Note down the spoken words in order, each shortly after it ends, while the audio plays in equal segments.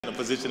In a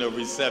position of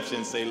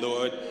reception, say,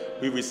 Lord,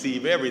 we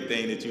receive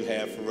everything that you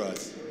have for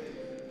us.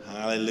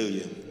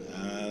 Hallelujah.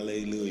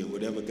 Hallelujah.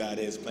 Whatever God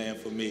has planned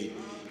for me,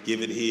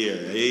 give it here.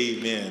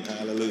 Amen.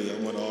 Hallelujah. I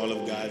want all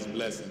of God's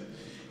blessing.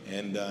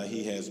 And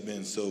he has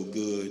been so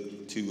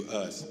good to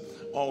us.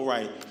 All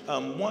right.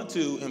 Want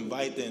to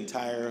invite the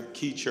entire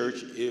Key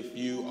Church, if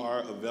you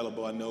are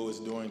available. I know it's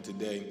during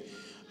today.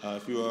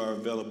 If you are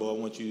available, I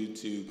want you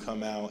to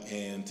come out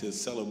and to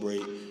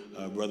celebrate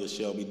Brother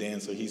Shelby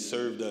Dancer. He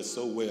served us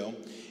so well,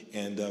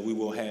 and we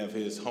will have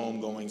his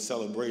homegoing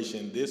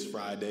celebration this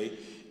Friday,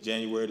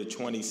 January the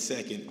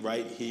 22nd,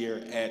 right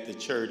here at the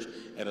church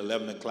at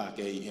 11 o'clock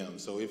a.m.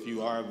 So if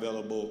you are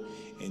available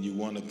and you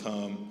want to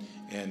come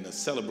and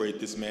celebrate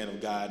this man of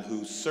God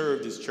who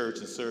served his church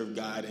and served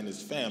God and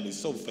his family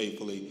so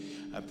faithfully,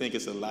 I think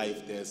it's a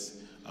life that's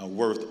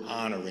worth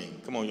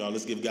honoring. Come on, y'all.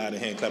 Let's give God a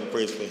hand clap of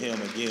praise for him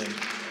again.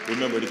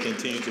 Remember to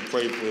continue to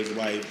pray for his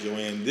wife,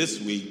 Joanne,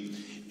 this week.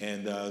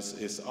 And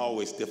it's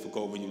always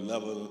difficult when you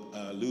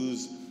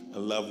lose a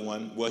loved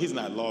one. Well, he's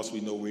not lost.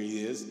 We know where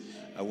he is.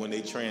 When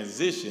they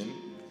transition,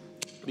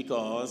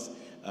 because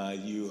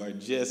you are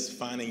just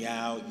finding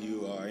out,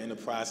 you are in the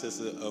process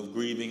of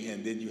grieving,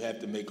 and then you have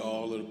to make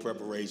all of the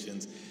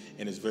preparations,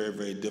 and it's very,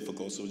 very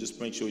difficult. So just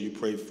make sure you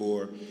pray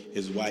for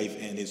his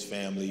wife and his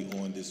family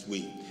on this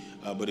week.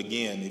 But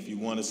again, if you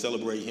want to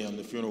celebrate him,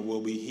 the funeral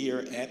will be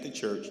here at the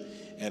church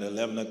at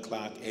 11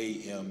 o'clock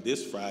a.m.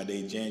 this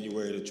Friday,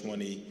 January the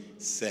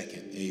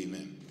 22nd.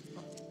 Amen.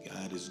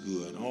 God is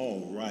good.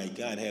 All right.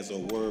 God has a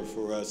word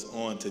for us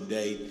on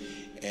today,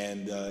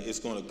 and it's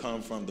going to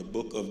come from the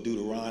book of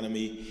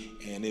Deuteronomy,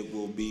 and it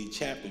will be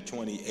chapter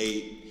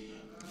 28,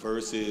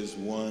 verses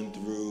 1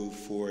 through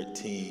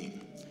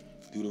 14.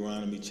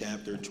 Deuteronomy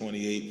chapter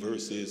 28,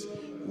 verses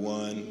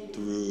 1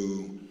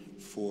 through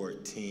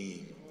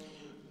 14.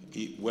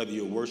 Whether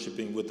you're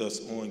worshiping with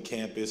us on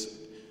campus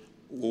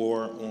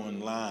or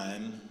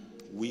online,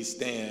 we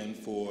stand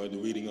for the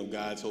reading of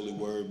God's holy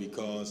word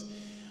because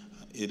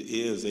it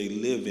is a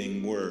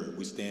living word.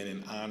 We stand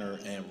in honor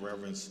and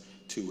reverence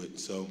to it.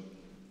 So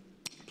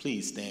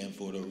please stand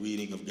for the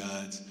reading of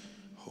God's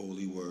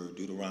holy word.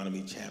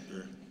 Deuteronomy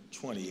chapter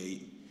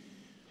 28.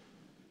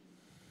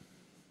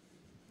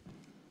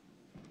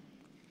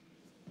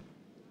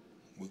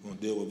 We're going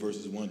to deal with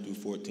verses 1 through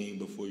 14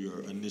 before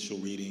your initial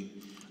reading.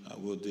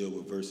 We'll deal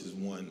with verses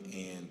 1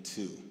 and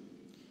 2.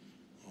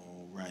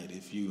 All right,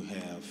 if you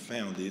have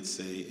found it,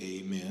 say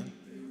amen.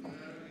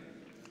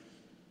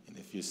 And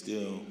if you're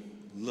still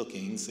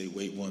looking, say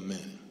wait 1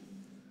 minute.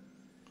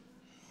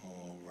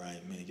 All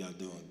right, man, y'all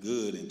doing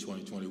good in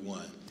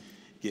 2021.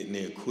 Getting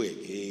there quick,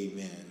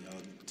 amen.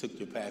 Y'all took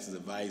your pastor's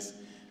advice,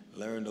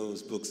 learned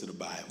those books of the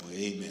Bible,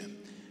 amen.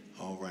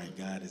 All right,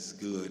 God is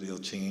good. They'll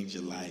change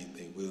your life.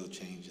 They will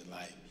change your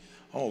life.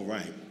 All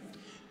right,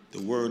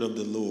 the word of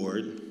the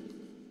Lord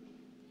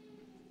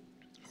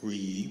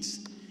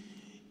reads,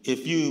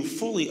 if you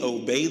fully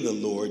obey the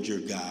Lord your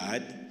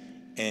God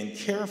and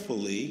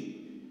carefully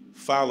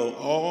follow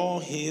all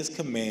his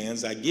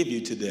commands I give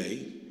you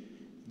today,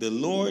 the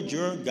Lord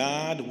your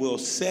God will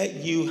set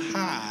you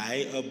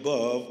high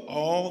above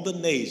all the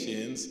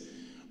nations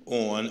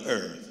on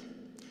earth.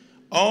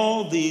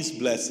 All these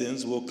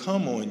blessings will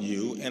come on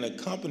you and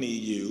accompany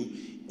you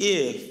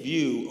if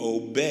you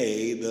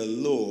obey the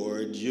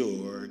Lord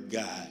your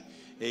God.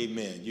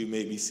 Amen. You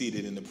may be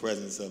seated in the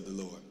presence of the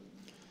Lord.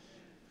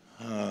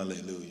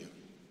 Hallelujah.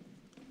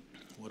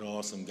 What an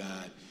awesome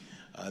God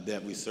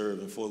that we serve.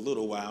 And for a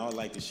little while, I'd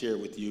like to share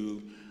with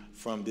you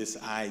from this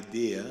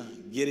idea,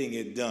 getting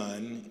it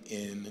done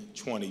in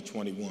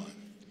 2021.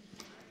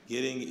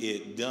 Getting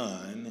it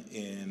done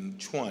in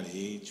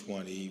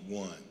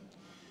 2021.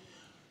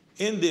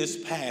 In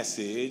this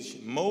passage,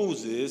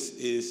 Moses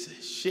is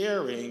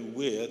sharing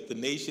with the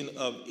nation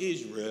of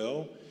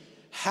Israel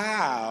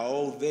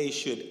how they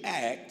should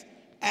act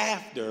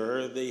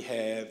after they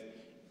have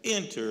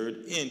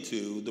entered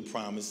into the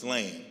promised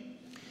land.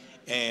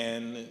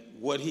 And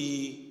what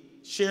he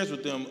shares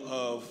with them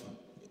of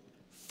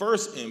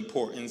first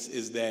importance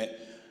is that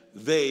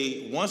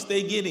once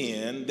they get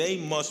in, they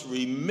must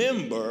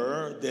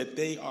remember that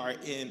they are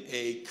in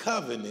a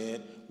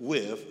covenant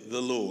with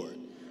the Lord.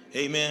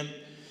 Amen.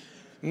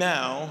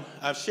 Now,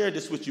 I've shared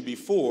this with you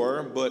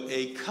before, but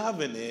a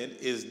covenant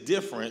is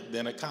different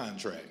than a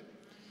contract.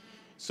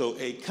 So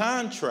a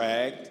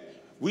contract,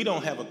 we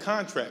don't have a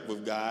contract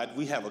with God.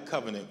 We have a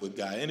covenant with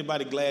God.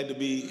 Anybody glad to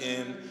be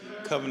in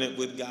covenant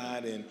with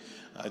God? And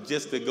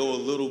just to go a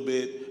little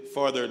bit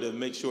further to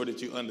make sure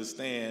that you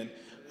understand,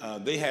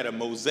 they had a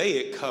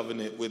Mosaic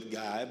covenant with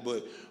God,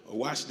 but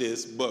watch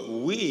this. But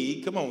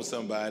we, come on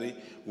somebody,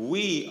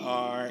 we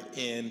are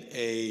in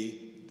a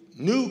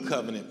new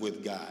covenant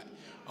with God.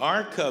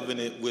 Our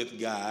covenant with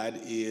God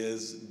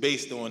is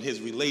based on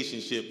his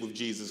relationship with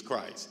Jesus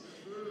Christ.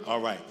 All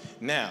right.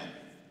 Now,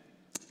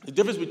 the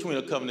difference between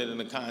a covenant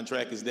and a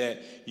contract is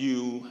that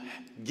you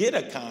get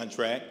a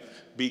contract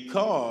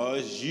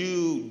because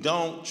you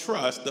don't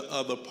trust the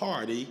other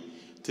party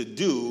to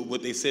do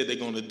what they said they're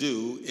going to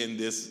do in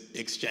this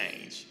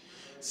exchange.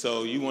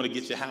 So you want to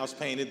get your house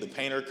painted, the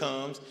painter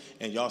comes,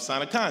 and y'all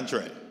sign a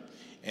contract.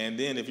 And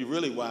then if you're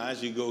really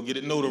wise, you go get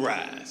it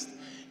notarized.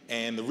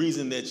 And the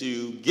reason that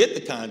you get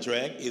the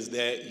contract is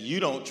that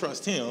you don't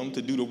trust him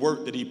to do the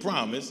work that he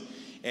promised.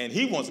 And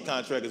he wants a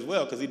contract as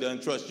well because he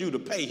doesn't trust you to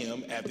pay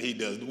him after he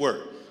does the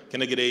work.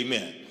 Can I get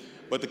amen?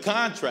 But the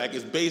contract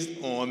is based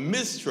on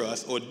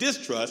mistrust or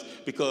distrust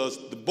because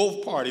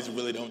both parties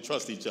really don't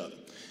trust each other.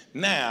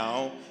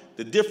 Now,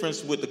 the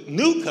difference with the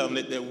new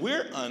covenant that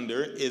we're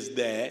under is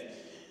that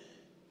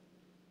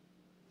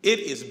it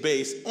is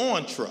based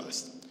on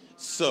trust.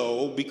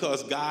 So,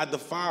 because God the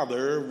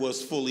Father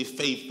was fully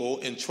faithful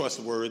and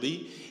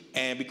trustworthy,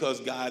 and because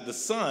God the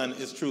Son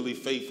is truly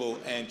faithful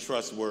and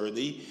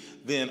trustworthy,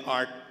 then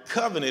our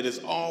covenant is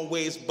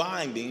always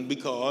binding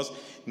because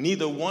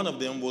neither one of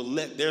them will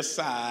let their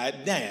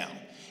side down.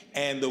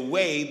 And the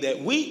way that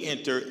we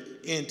enter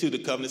into the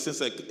covenant,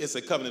 since it's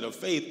a covenant of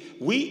faith,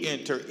 we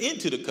enter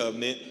into the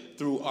covenant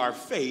through our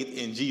faith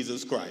in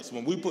Jesus Christ.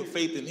 When we put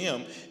faith in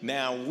him,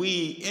 now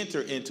we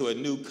enter into a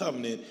new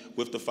covenant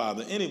with the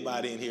Father.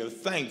 Anybody in here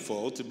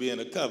thankful to be in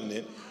a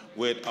covenant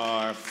with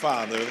our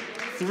Father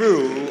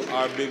through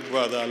our big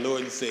brother, our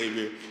Lord and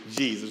Savior,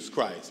 Jesus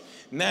Christ?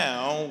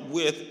 Now,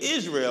 with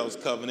Israel's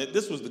covenant,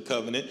 this was the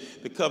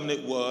covenant. The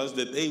covenant was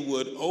that they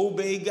would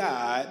obey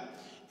God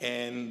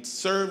and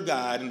serve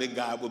God, and that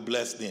God would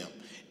bless them.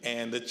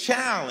 And the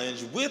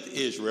challenge with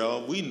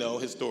Israel, we know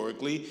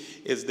historically,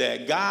 is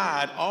that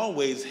God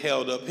always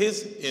held up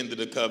his end of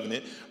the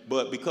covenant,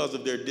 but because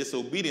of their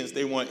disobedience,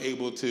 they weren't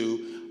able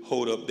to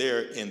hold up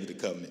their end of the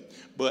covenant.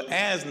 But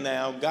as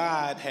now,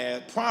 God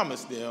had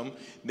promised them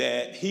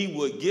that he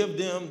would give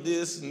them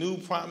this new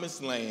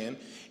promised land,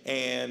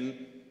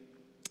 and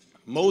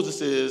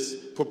Moses is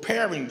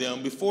preparing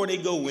them before they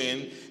go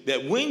in,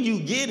 that when you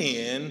get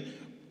in,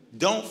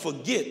 don't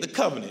forget the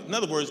covenant. In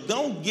other words,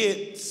 don't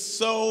get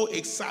so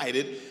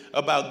excited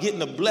about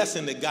getting a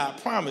blessing that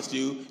God promised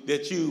you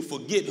that you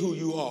forget who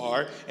you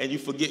are and you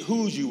forget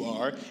whose you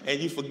are and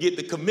you forget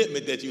the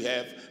commitment that you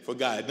have for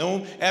God.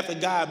 Don't, after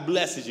God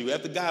blesses you,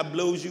 after God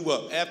blows you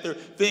up, after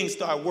things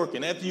start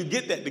working, after you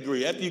get that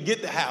degree, after you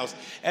get the house,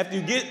 after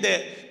you get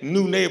that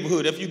new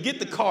neighborhood, if you get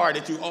the car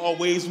that you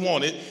always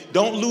wanted,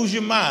 don't lose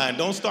your mind.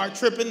 Don't start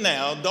tripping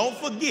now. Don't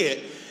forget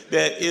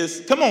that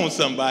is, come on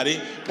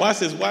somebody, watch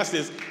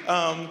this.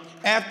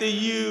 After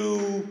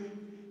you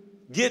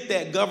get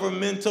that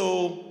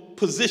governmental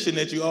position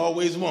that you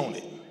always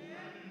wanted,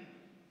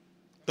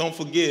 don't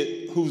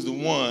forget who's the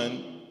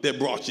one that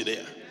brought you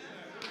there.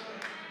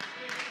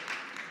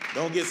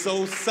 Don't get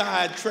so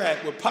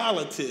sidetracked with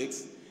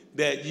politics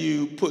that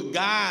you put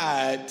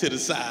God to the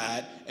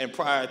side and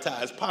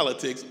prioritize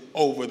politics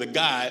over the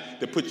God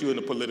that put you in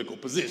a political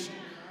position.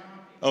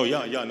 Oh,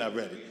 y'all not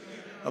ready.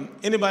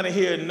 Anybody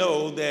here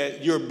know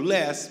that you're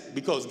blessed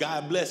because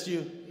God blessed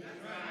you?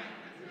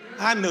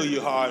 I know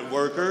you're hard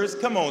workers.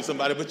 Come on,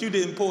 somebody, but you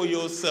didn't pull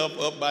yourself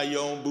up by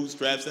your own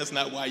bootstraps. That's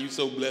not why you're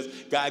so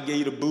blessed. God gave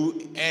you the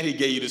boot and he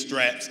gave you the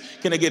straps.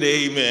 Can I get an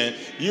amen?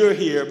 You're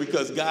here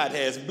because God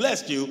has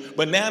blessed you,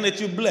 but now that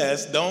you're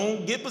blessed,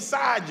 don't get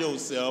beside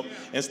yourself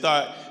and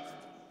start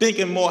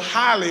thinking more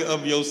highly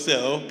of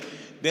yourself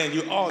than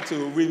you ought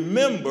to.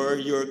 Remember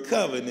your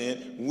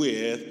covenant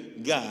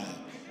with God.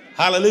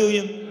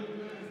 Hallelujah.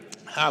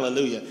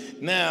 Hallelujah.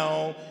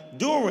 Now,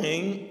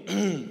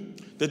 during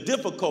the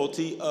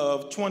difficulty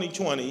of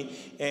 2020,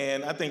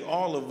 and I think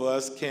all of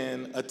us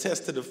can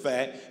attest to the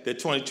fact that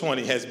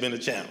 2020 has been a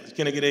challenge.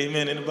 Can I get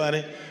amen,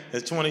 anybody?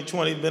 Has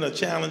 2020 been a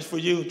challenge for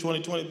you?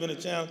 2020 been a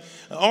challenge?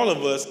 All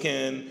of us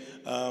can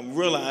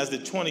realize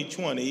that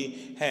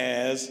 2020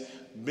 has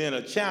been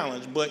a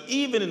challenge, but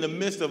even in the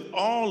midst of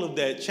all of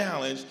that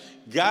challenge,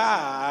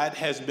 God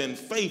has been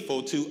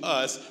faithful to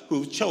us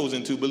who've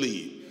chosen to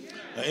believe.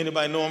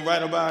 Anybody know I'm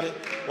right about it?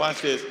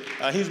 Watch this.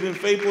 He's been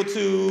faithful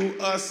to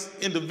us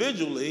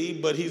individually,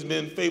 but he's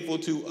been faithful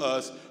to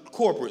us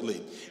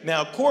corporately.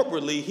 Now,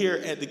 corporately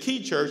here at the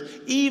Key Church,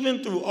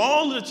 even through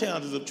all of the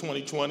challenges of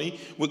 2020,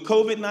 with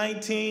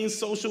COVID-19,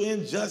 social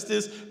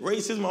injustice,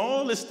 racism,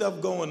 all this stuff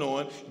going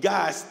on,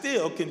 God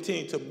still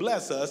continued to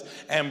bless us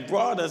and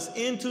brought us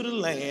into the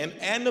land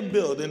and the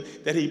building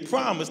that he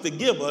promised to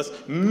give us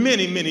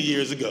many, many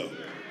years ago.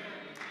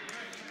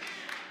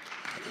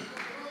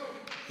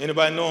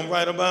 Anybody know I'm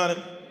right about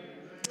it?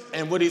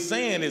 And what he's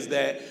saying is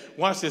that,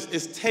 watch this,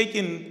 it's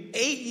taken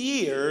 8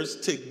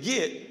 years to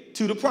get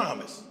to the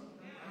promise.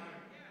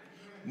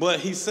 But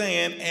he's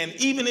saying, and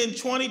even in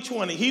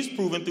 2020, he's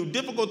proven through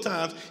difficult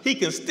times, he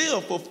can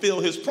still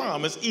fulfill his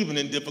promise even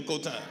in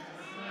difficult times.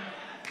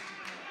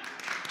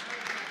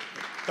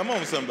 Come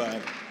on, somebody.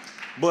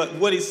 But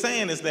what he's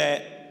saying is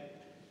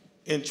that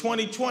in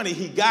 2020,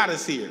 he got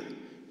us here.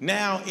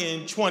 Now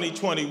in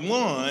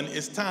 2021,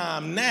 it's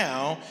time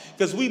now,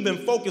 because we've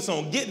been focused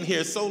on getting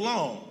here so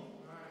long.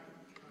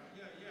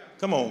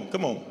 Come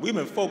on. We've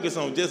been focused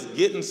on just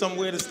getting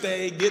somewhere to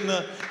stay, getting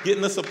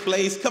us a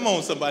place. Come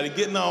on, somebody,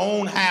 getting our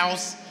own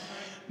house.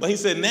 But he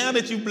said, now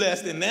that you're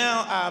blessed and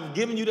now I've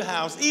given you the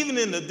house, even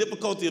in the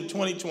difficulty of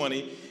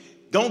 2020,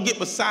 Don't get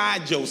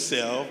beside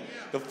yourself.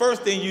 The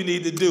first thing you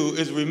need to do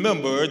is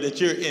remember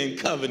that you're in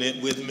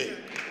covenant with me.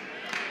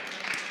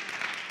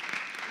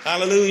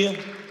 Hallelujah.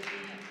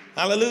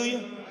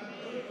 Hallelujah.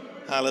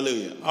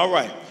 Hallelujah. All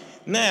right.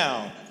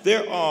 Now,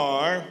 there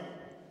are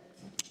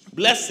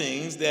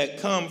blessings that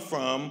come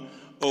from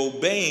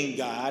obeying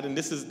God, and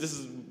this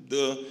is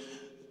the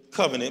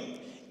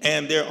covenant,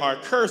 and there are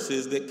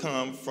curses that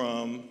come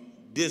from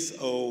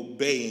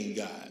disobeying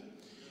God.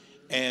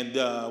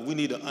 And we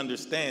need to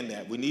understand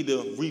that. We need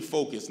to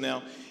refocus.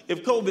 Now,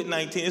 if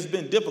COVID-19, it's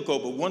been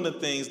difficult, but one of the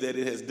things that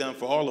it has done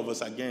for all of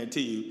us, I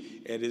guarantee you,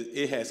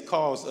 it has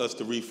caused us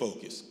to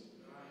refocus.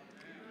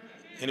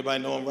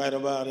 Anybody know I'm right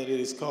about it? It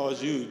has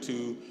caused you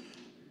to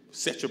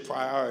set your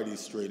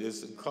priorities straight.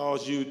 It's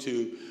caused you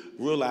to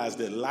realize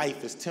that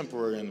life is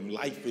temporary and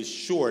life is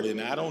short. And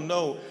I don't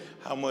know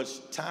how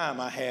much time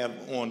I have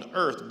on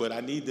earth, but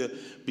I need to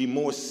be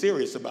more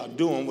serious about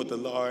doing what the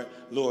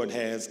Lord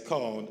has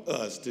called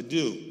us to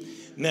do.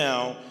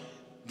 Now,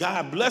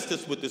 God blessed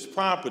us with this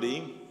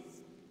property.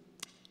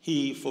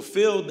 He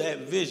fulfilled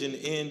that vision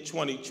in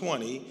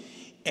 2020,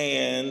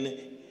 and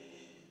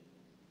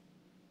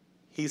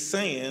he's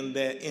saying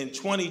that in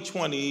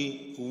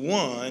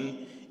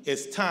 2021,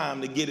 it's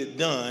time to get it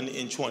done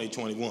in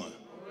 2021.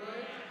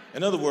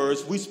 In other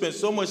words, we spent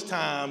so much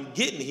time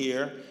getting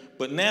here,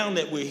 but now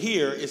that we're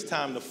here, it's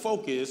time to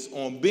focus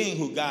on being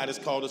who God has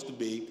called us to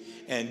be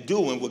and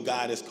doing what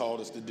God has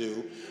called us to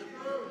do.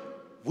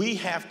 We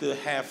have to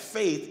have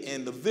faith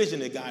in the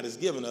vision that God has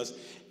given us,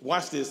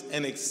 watch this,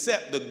 and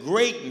accept the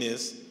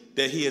greatness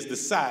that he has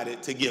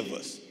decided to give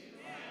us.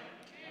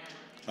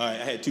 All right,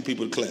 I had two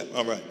people to clap.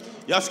 All right.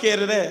 Y'all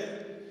scared of that?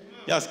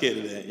 Y'all scared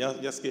of that?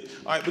 Y'all scared?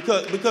 All right,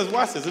 because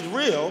watch this. It's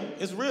real.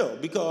 It's real.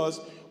 Because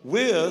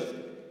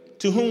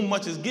to whom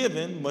much is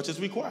given, much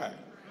is required.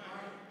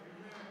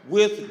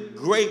 With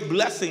great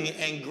blessing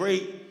and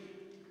great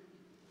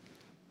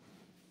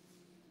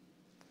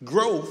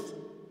growth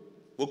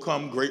will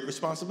come great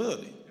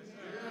responsibility.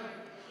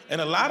 And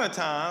a lot of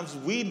times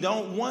we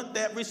don't want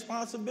that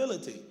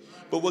responsibility.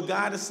 But what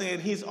God is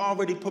saying, he's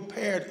already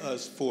prepared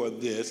us for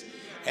this,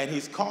 and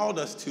he's called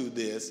us to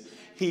this.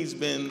 He's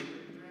been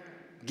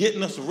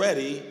getting us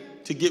ready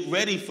to get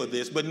ready for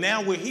this. But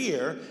now we're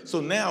here, so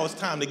now it's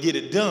time to get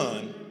it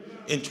done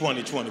in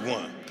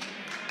 2021.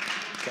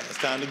 It's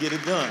time to get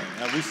it done.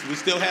 Now, we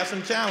still have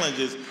some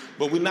challenges,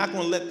 but we're not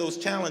going to let those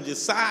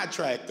challenges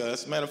sidetrack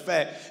us. Matter of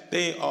fact,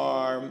 they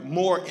are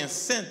more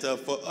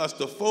incentive for us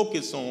to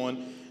focus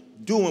on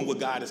doing what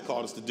God has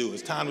called us to do.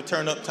 It's time to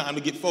turn up, time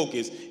to get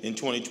focused in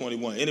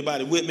 2021.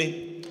 Anybody with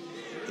me?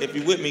 If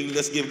you're with me,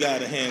 let's give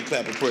God a hand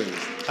clap of praise.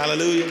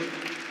 Hallelujah.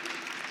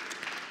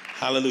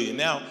 Hallelujah.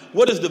 Now,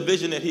 what is the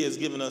vision that he has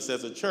given us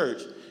as a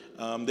church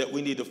that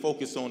we need to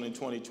focus on in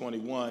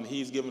 2021?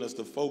 He's given us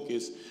the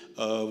focus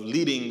of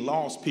leading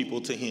lost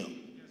people to him.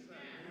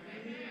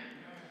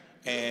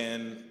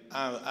 And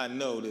I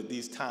know that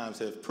these times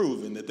have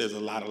proven that there's a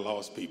lot of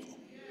lost people.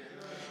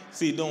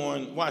 See,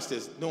 watch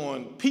this,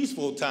 during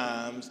peaceful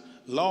times,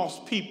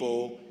 lost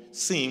people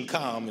seem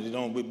calm,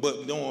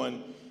 but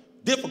during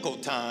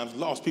difficult times,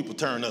 lost people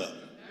turn up.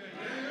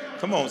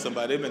 Come on,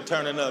 somebody. They've been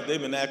turning up.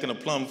 They've been acting a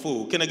plumb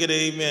fool. Can I get an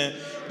amen?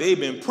 They've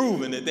been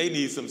proving that they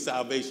need some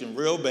salvation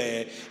real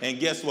bad. And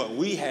guess what?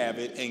 We have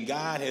it, and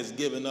God has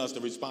given us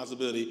the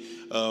responsibility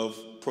of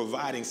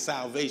providing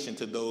salvation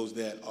to those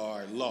that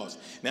are lost.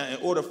 Now, in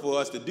order for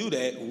us to do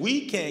that,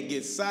 we can't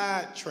get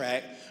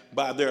sidetracked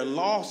by their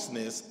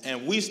lostness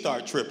and we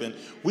start tripping.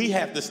 We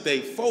have to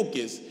stay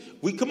focused.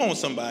 Come on,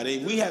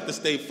 somebody. We have to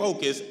stay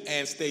focused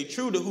and stay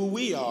true to who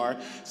we are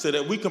so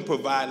that we can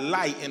provide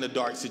light in a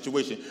dark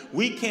situation.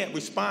 We can't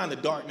respond to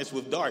darkness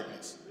with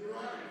darkness.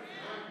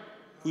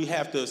 We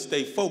have to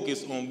stay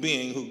focused on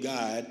being who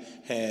God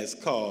has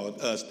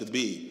called us to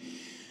be.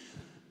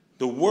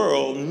 The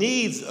world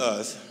needs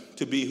us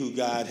to be who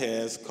God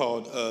has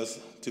called us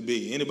to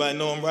be. Anybody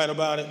know I'm right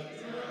about it?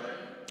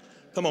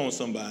 Come on,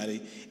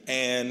 somebody.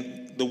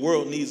 And the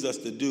world needs us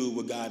to do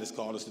what God has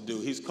called us to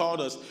do. He's called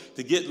us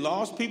to get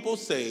lost people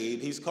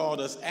saved. He's called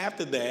us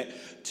after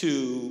that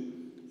to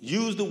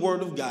use the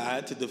word of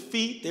God to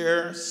defeat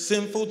their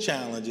sinful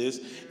challenges.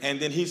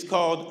 And then he's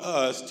called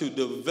us to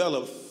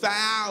develop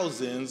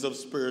thousands of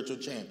spiritual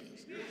champions.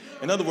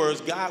 In other words,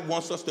 God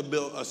wants us to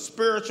build a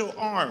spiritual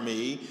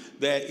army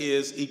that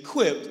is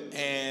equipped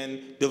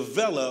and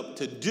developed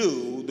to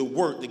do the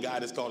work that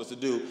God has called us to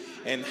do.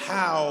 And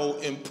how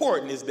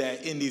important is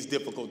that in these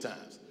difficult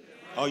times?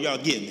 Oh, y'all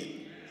getting it?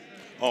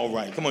 All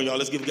right. Come on, y'all.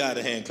 Let's give God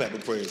a hand clap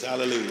of praise.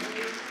 Hallelujah.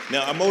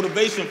 Now, our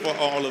motivation for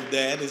all of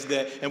that is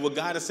that, and what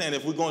God is saying,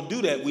 if we're going to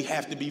do that, we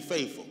have to be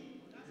faithful.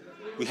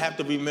 We have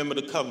to remember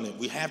the covenant.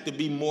 We have to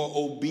be more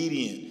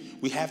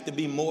obedient. We have to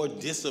be more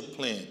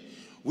disciplined.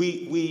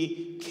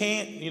 We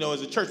can't,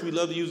 as a church, we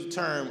love to use the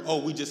term,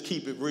 we just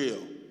keep it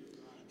real.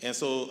 And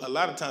so a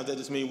lot of times that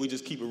just means we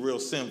just keep it real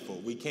simple.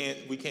 We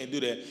can't do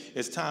that.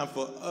 It's time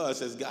for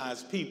us as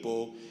God's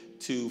people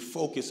to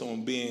focus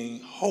on being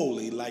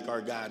holy like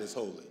our God is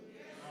holy.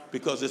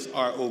 Because it's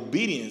our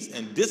obedience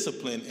and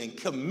discipline and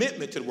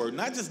commitment to the word,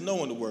 not just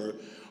knowing the word,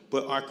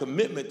 but our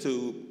commitment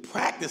to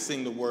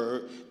practicing the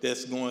word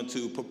that's going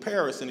to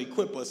prepare us and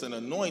equip us and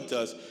anoint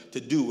us to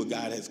do what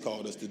God has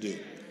called us to do.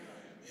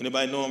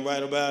 Anybody know I'm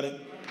right about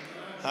it?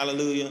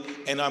 Hallelujah.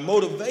 And our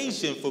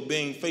motivation for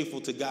being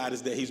faithful to God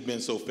is that he's been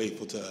so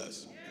faithful to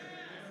us.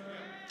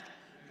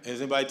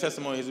 Has anybody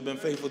testimony? Has he been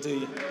faithful to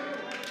you?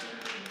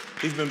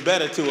 He's been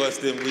better to us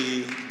than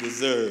we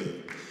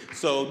deserve.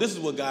 So this is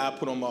what God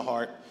put on my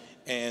heart.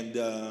 And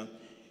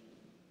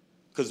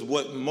because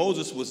what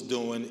Moses was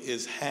doing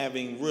is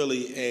having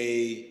really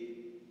a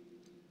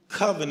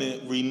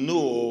covenant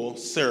renewal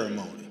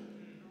ceremony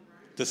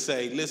to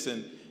say,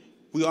 listen,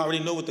 we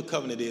already know what the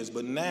covenant is,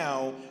 but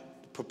now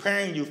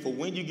preparing you for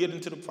when you get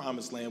into the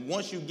promised land,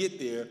 once you get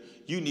there,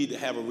 you need to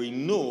have a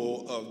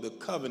renewal of the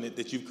covenant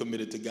that you've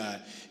committed to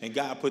God. And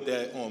God put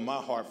that on my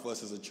heart for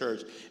us as a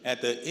church.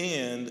 At the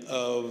end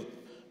of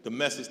the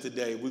message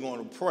today, we're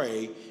going to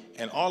pray,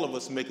 and all of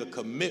us make a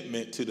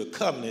commitment to the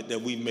covenant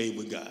that we've made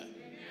with God.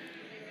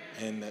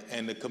 And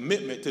the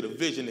commitment to the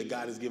vision that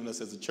God has given us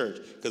as a church,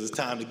 because it's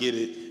time to get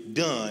it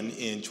done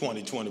in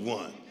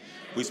 2021.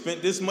 We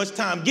spent this much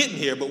time getting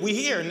here, but we're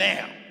here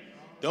now.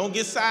 Don't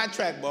get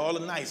sidetracked by all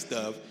the nice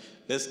stuff.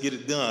 Let's get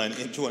it done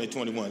in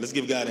 2021. Let's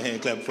give God a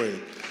hand clap of praise.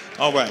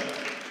 All right,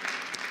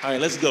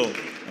 let's go.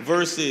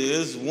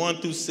 Verses 1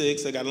 through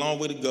 6. I got a long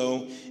way to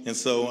go, and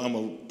so I'm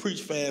going to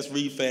preach fast,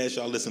 read fast.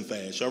 Y'all listen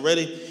fast. Y'all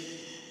ready?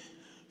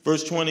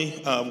 Verse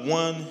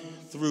 1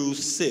 through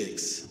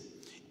 6.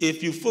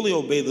 If you fully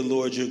obey the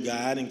Lord your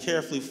God and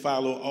carefully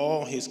follow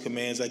all his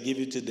commands I give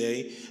you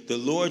today, the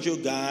Lord your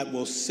God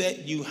will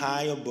set you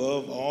high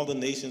above all the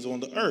nations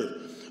on the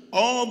earth.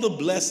 All the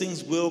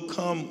blessings will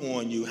come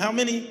on you. How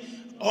many?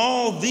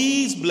 All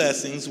these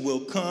blessings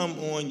will come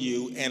on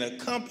you and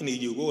accompany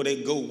you, or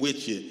they go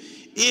with you,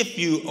 if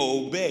you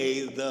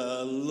obey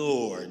the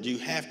Lord. You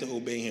have to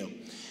obey him.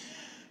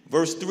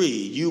 Verse 3,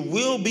 you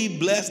will be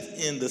blessed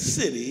in the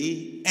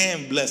city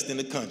and blessed in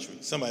the country.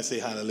 Somebody say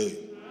hallelujah.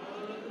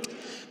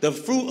 The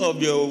fruit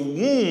of your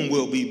womb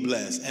will be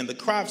blessed, and the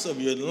crops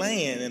of your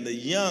land, and the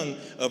young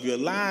of your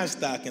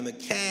livestock, and the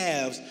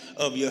calves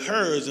of your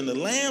herds, and the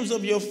lambs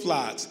of your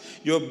flocks.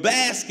 Your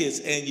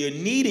baskets and your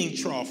kneading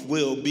trough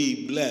will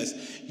be blessed.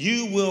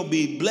 You will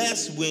be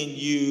blessed when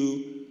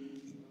you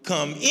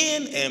come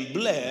in, and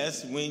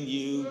blessed when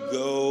you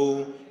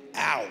go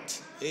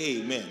out.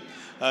 Amen.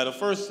 The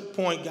first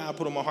point God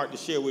put on my heart to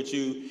share with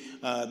you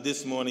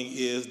this morning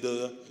is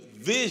the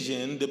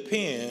vision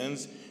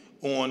depends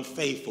on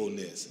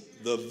faithfulness.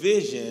 The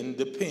vision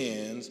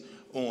depends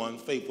on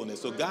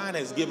faithfulness. So God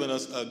has given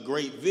us a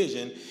great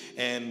vision,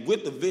 and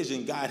with the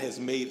vision, God has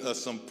made us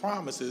some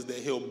promises that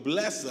he'll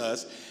bless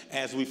us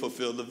as we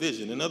fulfill the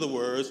vision. In other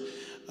words,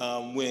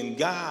 when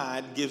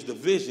God gives the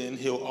vision,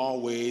 he'll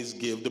always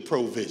give the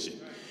provision.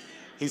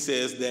 He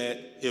says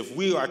that if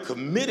we are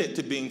committed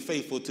to being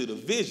faithful to the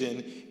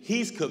vision,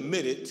 he's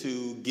committed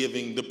to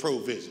giving the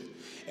provision.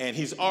 And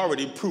he's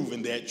already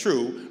proven that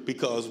true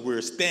because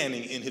we're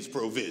standing in his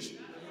provision.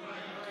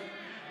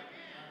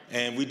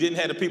 And we didn't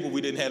have the people,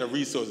 we didn't have the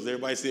resources.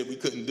 Everybody said we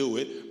couldn't do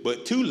it,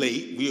 but too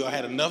late. We all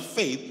had enough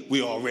faith,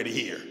 we're already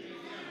here.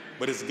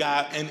 But it's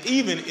God, and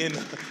even in,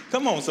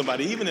 come on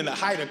somebody, even in the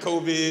height of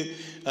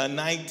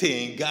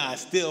COVID-19, God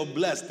still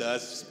blessed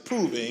us,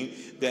 proving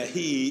that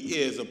he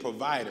is a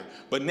provider.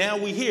 But now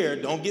we're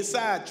here, don't get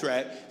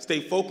sidetracked, stay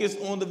focused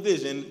on the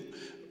vision.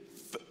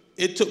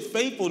 It took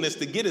faithfulness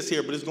to get us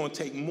here, but it's going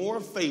to take more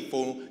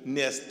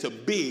faithfulness to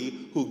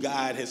be who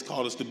God has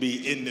called us to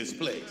be in this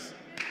place.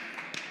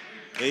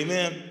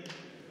 Amen.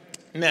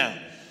 Now,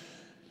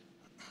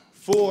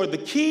 for the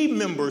key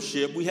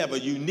membership, we have a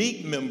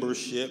unique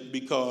membership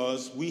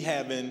because we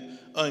have an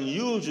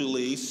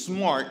unusually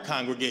smart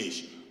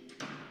congregation.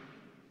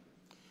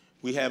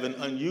 We have an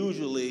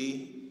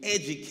unusually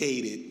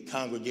educated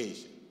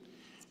congregation.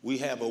 We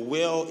have a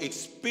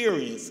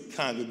well-experienced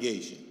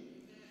congregation.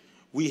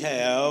 We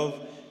have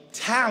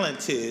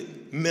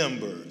talented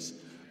members.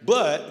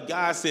 But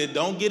God said,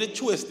 don't get it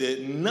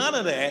twisted. None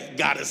of that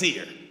got us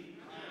here.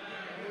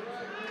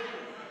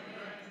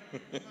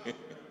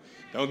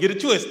 Don't get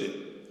it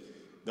twisted.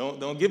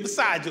 Don't get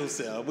beside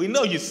yourself. We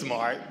know you're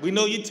smart. We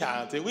know you're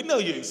talented. We know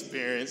you're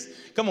experienced.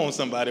 Come on,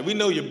 somebody. We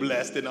know you're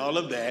blessed and all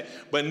of that.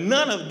 But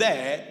none of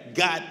that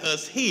got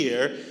us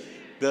here.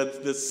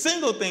 The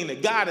single thing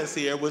that got us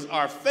here was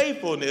our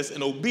faithfulness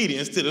and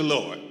obedience to the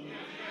Lord.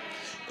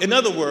 In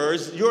other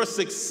words, your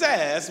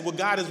success, what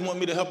God is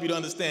wanting me to help you to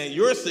understand,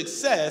 your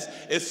success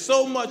is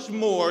so much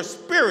more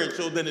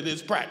spiritual than it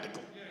is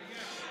practical.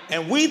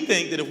 And we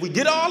think that if we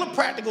get all the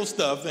practical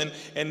stuff,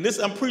 and this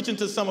I'm preaching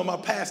to some of my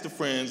pastor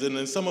friends and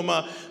then some of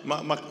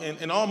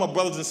and all my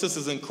brothers and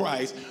sisters in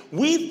Christ,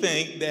 we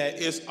think that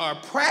it's our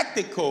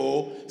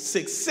practical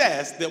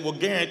success that will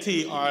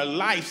guarantee our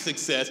life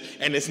success,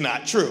 and it's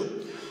not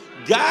true.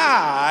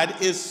 God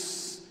is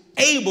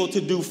able to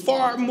do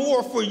far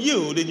more for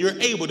you than you're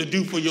able to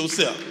do for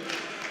yourself.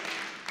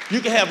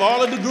 You can have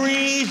all the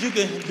degrees, you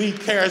can be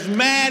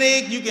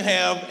charismatic, you can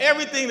have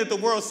everything that the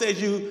world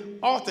says you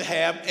ought to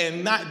have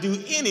and not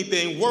do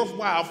anything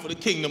worthwhile for the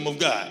kingdom of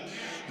God.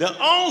 The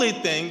only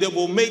thing that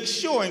will make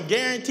sure and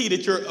guarantee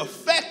that you're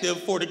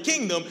effective for the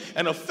kingdom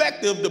and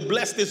effective to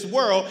bless this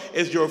world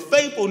is your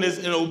faithfulness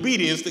and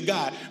obedience to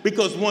God.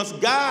 Because once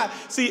God,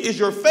 see, it's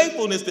your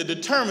faithfulness that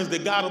determines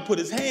that God will put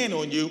his hand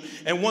on you.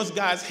 And once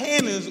God's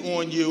hand is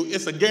on you,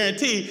 it's a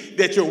guarantee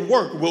that your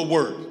work will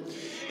work.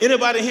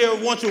 Anybody here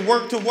want your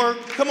work to work?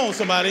 Come on,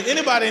 somebody.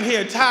 Anybody in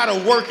here tired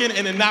of working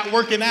and it not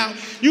working out?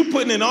 You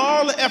putting in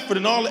all the effort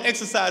and all the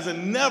exercise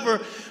and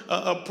never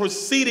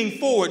proceeding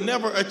forward,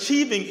 never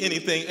achieving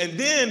anything. And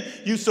then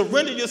you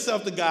surrender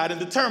yourself to God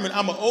and determine,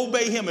 I'm going to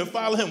obey him and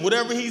follow him.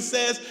 Whatever he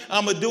says,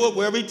 I'm going to do it.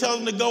 Wherever he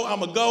tells me to go, I'm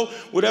going to go.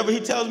 Whatever he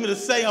tells me to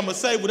say, I'm going to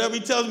say. Whatever he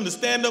tells me to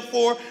stand up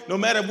for, no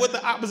matter what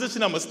the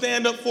opposition, I'm going to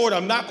stand up for it.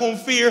 I'm not going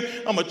to fear.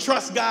 I'm going to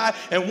trust God.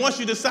 And once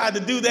you decide to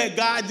do that,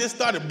 God just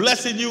started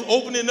blessing you,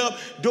 opening up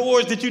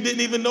doors that you didn't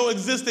even know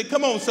existed.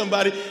 Come on,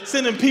 somebody.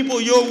 Sending people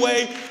your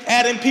way,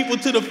 adding people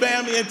to the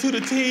family and to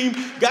the team.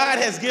 God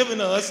has given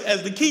us,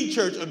 as the Key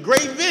Church, a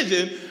great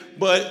vision,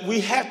 but we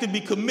have to be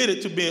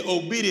committed to being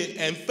obedient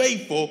and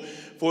faithful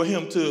for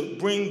him to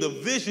bring the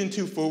vision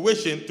to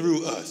fruition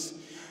through us.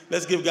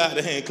 Let's give God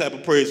a hand clap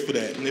of praise for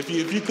that. And if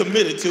you're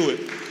committed to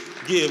it,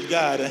 give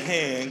God a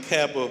hand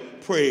clap of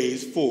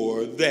praise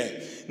for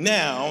that.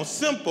 Now,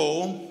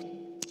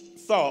 simple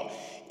thought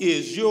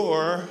is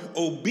your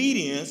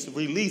obedience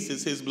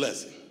releases his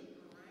blessing,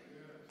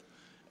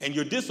 and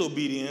your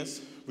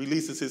disobedience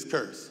releases his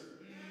curse.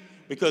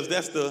 Because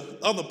that's the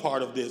other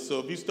part of this. So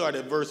if you start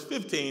at verse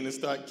 15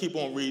 and keep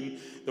on reading,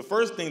 the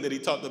first thing that he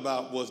talked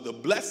about was the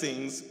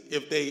blessings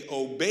if they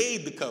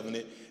obeyed the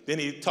covenant. Then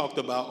he talked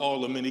about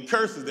all the many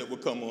curses that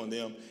would come on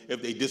them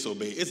if they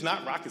disobeyed. It's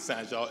not rocket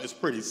science, y'all. It's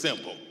pretty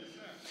simple.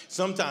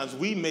 Sometimes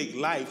we make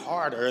life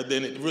harder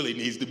than it really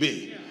needs to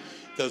be.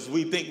 Because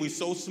we think we're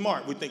so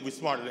smart. We think we're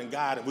smarter than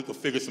God, and we can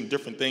figure some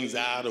different things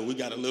out, or we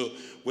got a little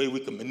way we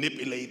can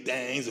manipulate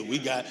things, or we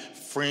got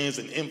friends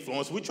and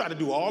influence. We try to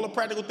do all the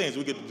practical things.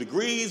 We get the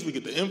degrees, we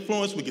get the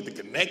influence, we get the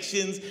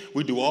connections.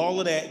 We do all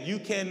of that. You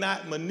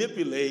cannot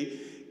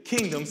manipulate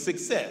kingdom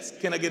success.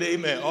 Can I get an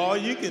amen? All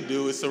you can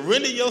do is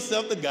surrender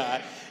yourself to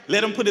God,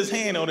 let him put his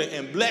hand on it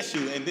and bless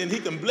you, and then he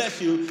can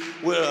bless you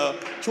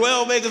with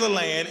 12 acres of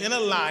land, in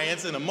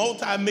alliance, in a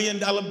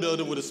multi-million-dollar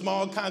building with a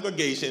small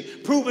congregation,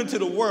 proving to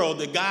the world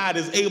that God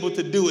is able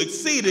to do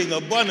exceeding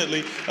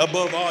abundantly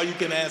above all you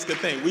can ask or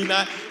think.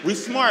 We're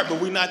smart,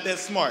 but we're not that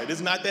smart.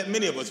 There's not that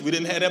many of us. We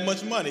didn't have that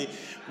much money.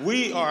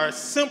 We are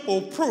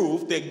simple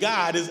proof that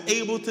God is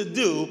able to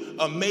do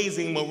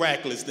amazing,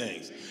 miraculous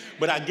things.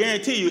 But I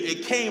guarantee you,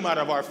 it came out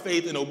of our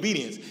faith and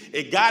obedience.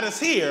 It got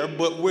us here,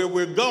 but where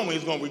we're going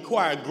is going to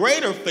require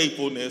greater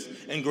faithfulness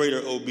and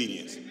greater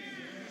obedience.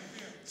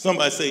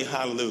 Somebody say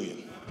hallelujah.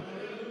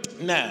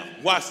 Now,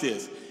 watch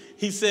this.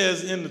 He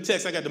says in the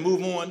text, I got to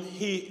move on.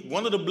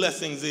 One of the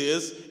blessings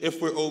is, if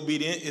we're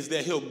obedient, is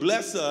that he'll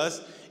bless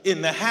us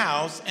in the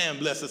house and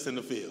bless us in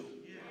the field.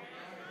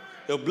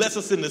 He'll bless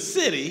us in the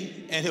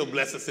city and he'll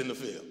bless us in the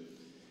field.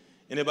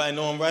 Anybody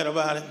know I'm right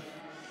about it?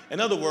 In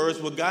other words,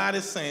 what God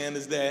is saying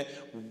is that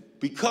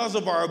because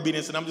of our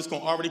obedience, and I'm just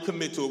going to already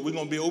commit to it, we're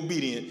going to be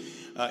obedient.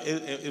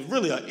 It's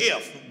really an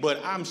if, but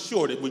I'm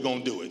sure that we're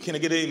going to do it. Can I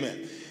get an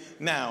amen?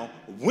 Now,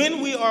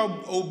 when we are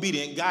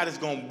obedient, God is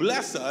going to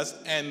bless us,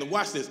 and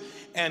watch this,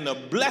 and the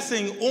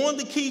blessing on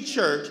the Key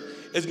Church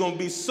is going to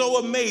be so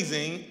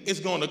amazing, it's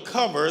going to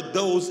cover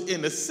those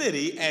in the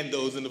city and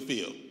those in the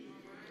field.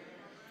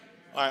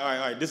 All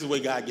right, this is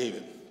what God gave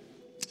it.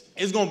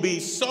 It's going to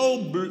be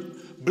so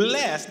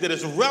blessed that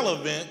it's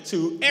relevant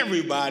to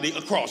everybody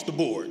across the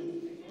board.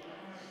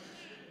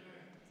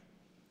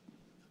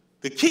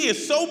 The Key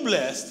is so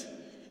blessed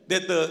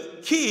that the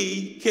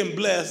Key can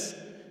bless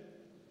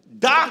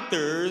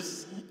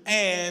doctors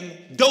and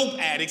dope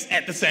addicts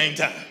at the same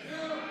time.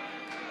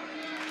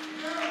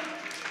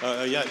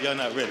 Y'all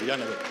not ready. Y'all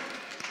not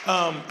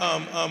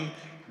ready.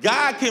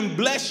 God can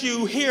bless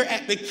you here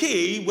at the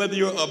Key, whether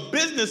you're a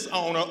business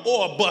owner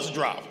or a bus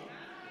driver.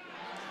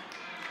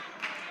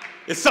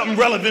 It's something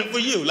relevant for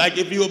you. Like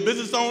if you're a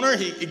business owner,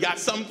 he got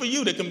something for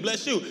you that can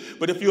bless you.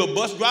 But if you're a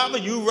bus driver,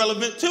 you're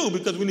relevant too,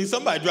 because we need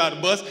somebody to drive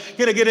the bus.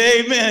 Can I get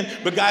an amen?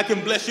 But God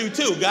can bless you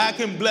too. God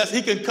can bless,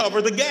 he can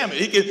cover the gamut.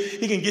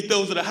 He can get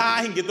those that are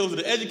high, he can get those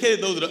that are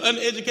educated, those that are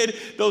uneducated,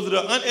 those that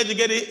are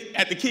uneducated.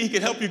 At the Key, he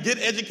can help you get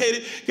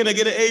educated. Can I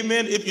get an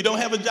amen? If you don't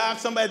have a job,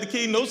 somebody at the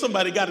Key knows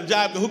somebody got a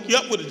job, can hook you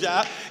up with a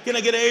job. Can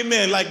I get an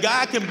amen? Like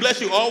God can bless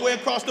you all the way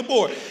across the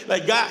board.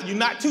 Like God, you're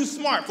not too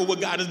smart for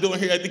what God is doing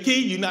here at the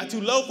Key. You're not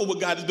too low for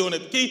what God is doing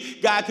at the Key.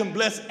 God can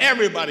bless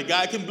everybody.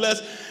 God can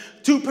bless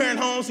two-parent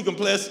homes. He can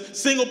bless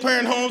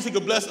single-parent homes. He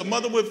can bless a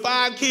mother with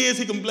 5 kids.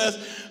 He can bless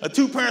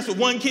two parents with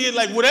 1 kid.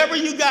 Like whatever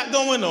you got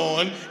going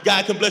on,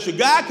 God can bless you.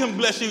 God can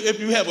bless you if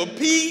you have a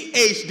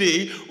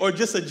PhD or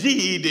just a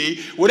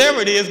GED. Whatever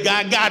it is,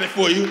 God got it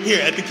for you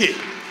here at the Key.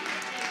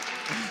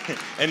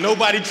 And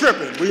nobody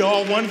tripping. We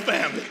all one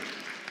family.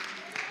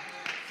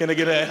 Can I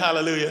get a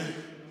hallelujah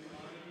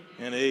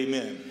and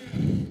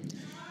amen?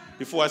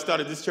 Before I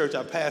started this church,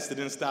 I pastored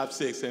in Stop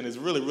 6, and it's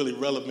really, really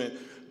relevant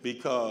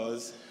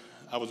because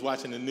I was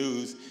watching the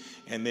news,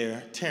 and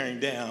they're tearing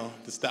down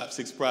the Stop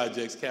 6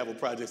 projects, Capital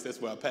projects. That's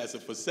where I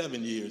pastored for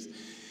 7 years.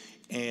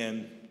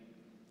 And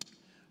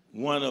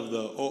one of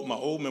my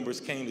old members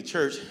came to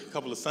church a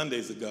couple of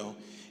Sundays ago,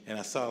 and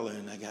I saw her,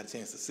 and I got a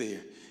chance to see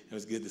her. It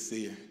was good to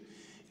see her.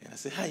 And I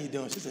said, how you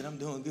doing? She said, I'm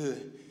doing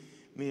good.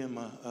 Me and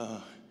my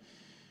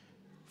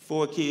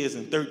 4 kids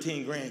and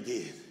 13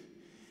 grandkids.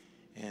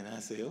 And I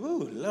said,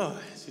 oh, Lord.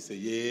 She said,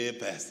 yeah,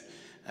 Pastor.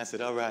 I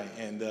said, all right.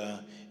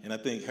 And I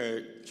think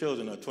her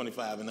children are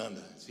 25 and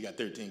under. She got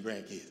 13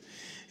 grandkids.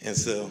 And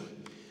so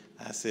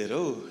I said,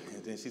 oh.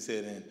 And then she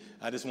said, and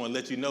I just want to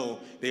let you know,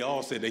 they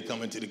all said they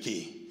coming to the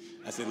key.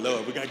 I said,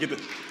 Lord, we gotta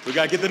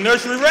get the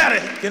nursery ready.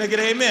 Can I get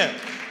an amen?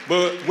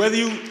 But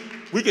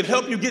we can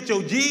help you get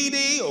your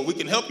GED, or we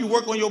can help you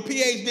work on your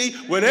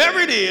PhD. Whatever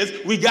it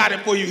is, we got it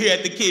for you here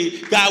at the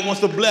Key. God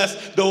wants to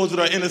bless those that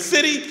are in the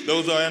city,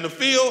 those that are in the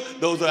field,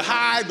 those that are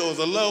high, those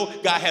that are low.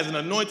 God has an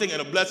anointing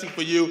and a blessing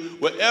for you.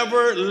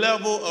 Whatever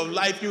level of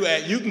life you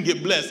at, you can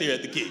get blessed here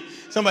at the Key.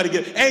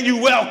 And you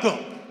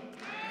welcome.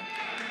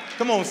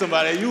 Come on,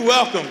 somebody. You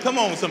welcome. Come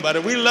on, somebody.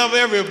 We love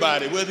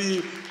everybody, whether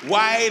you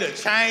white or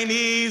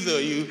Chinese or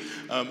you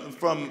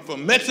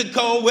from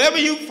Mexico, wherever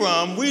you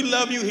from, we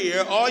love you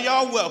here. All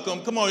y'all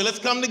welcome. Come on, let's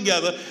come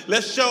together.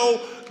 Let's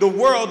show the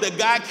world that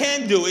God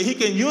can do it. He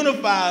can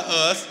unify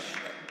us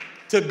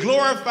to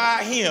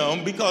glorify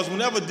him, because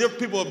whenever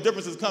people of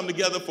differences come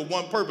together for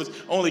one purpose,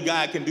 only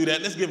God can do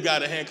that. Let's give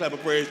God a hand clap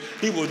of praise.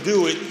 He will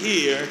do it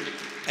here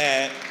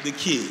at the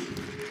Key.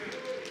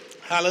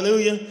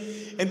 Hallelujah.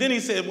 And then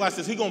he said, watch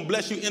this, he's going to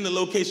bless you in the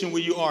location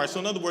where you are. So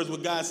in other words,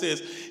 what God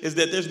says is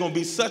that there's going to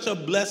be such a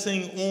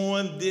blessing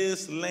on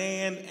this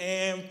land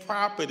and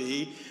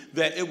property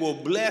that it will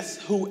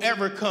bless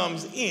whoever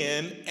comes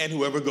in and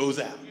whoever goes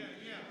out.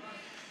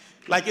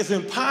 Like, it's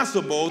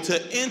impossible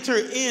to enter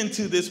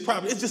into this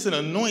property. It's just an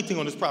anointing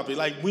on this property.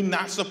 Like, we're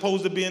not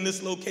supposed to be in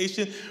this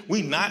location.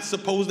 We're not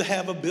supposed to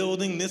have a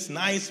building this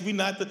nice.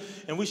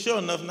 And we sure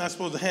enough not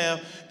supposed to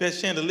have that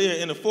chandelier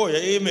in the foyer.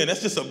 Amen.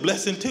 That's just a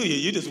blessing to you.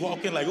 You just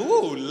walk in like,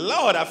 ooh,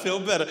 Lord, I feel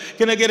better.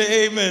 Can I get an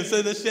amen?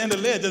 So the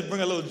chandelier just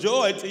bring a little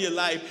joy to your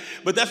life.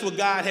 But that's what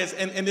God has.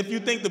 And if you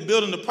think the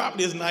building, the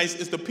property is nice,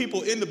 it's the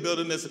people in the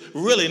building that's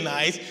really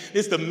nice.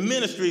 It's the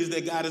ministries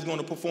that God is going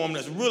to perform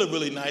that's really,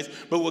 really nice.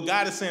 But what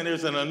God is saying,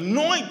 there's an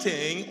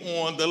anointing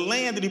on the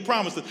land that he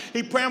promised us.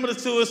 He promised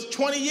it to us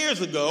 20 years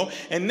ago,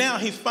 and now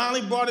he's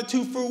finally brought it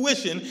to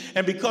fruition,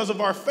 and because of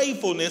our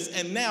faithfulness,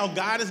 and now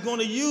God is going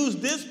to use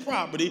this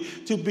property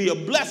to be a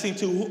blessing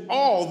to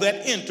all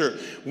that enter.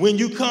 When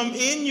you come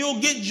in,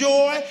 you'll get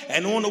joy,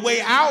 and on the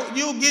way out,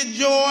 you'll get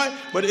joy,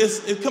 but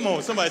come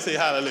on, somebody say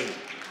hallelujah.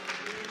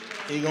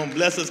 He's going to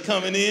bless us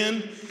coming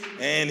in,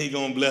 and he's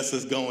going to bless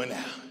us going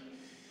out.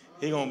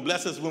 He's going to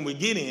bless us when we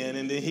get in,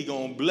 and then he's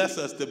going to bless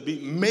us to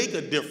make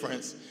a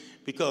difference,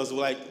 because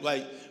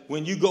like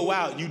when you go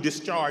out, you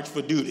discharge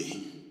for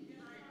duty.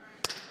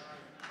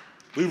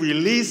 We're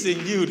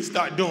releasing you to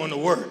start doing the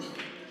work.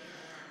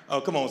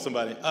 Oh, come on,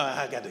 somebody.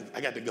 I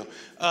got to go.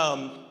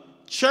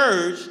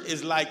 Church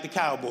is like the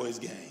Cowboys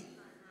game.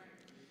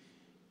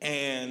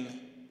 And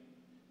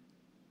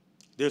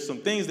there's some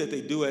things that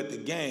they do at the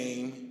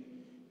game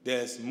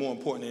that's more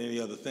important than any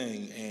other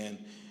thing. And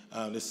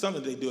there's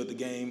something they do at the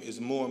game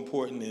is more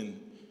important than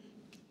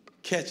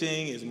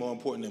catching, is more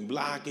important than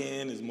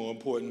blocking, is more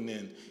important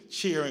than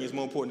cheering, is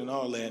more important than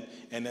all that,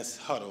 and that's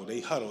huddle. They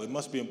huddle. It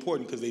must be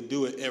important because they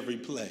do it every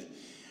play.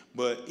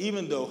 But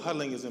even though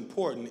huddling is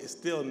important, it's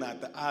still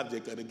not the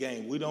object of the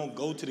game. We don't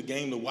go to the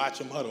game to watch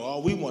them huddle.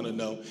 All we want to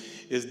know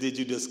is, did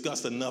you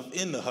discuss enough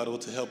in the huddle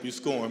to help you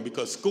scoring?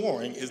 Because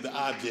scoring is the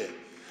object.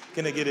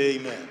 Can I get an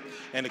amen?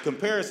 And the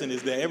comparison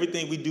is that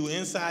everything we do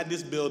inside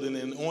this building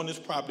and on this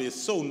property is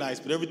so nice,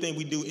 but everything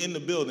we do in the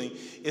building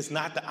is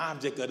not the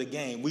object of the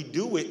game. We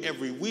do it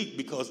every week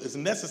because it's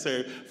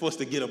necessary for us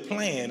to get a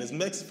plan. It's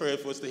necessary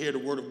for us to hear the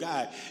word of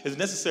God. It's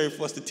necessary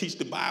for us to teach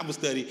the Bible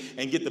study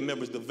and get the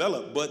members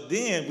developed. But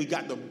then we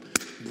got to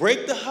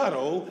break the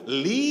huddle,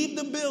 leave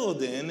the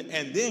building,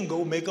 and then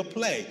go make a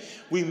play.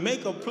 We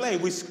make a play.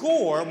 We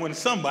score when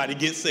somebody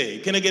gets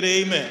saved. Can I get an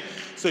amen?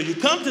 So you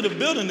come to the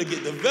building to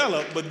get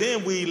developed, but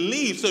then we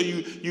leave. So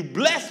you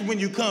bless when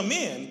you come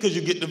in because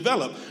you get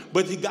developed,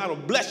 but he got to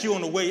bless you on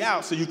the way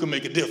out so you can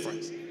make a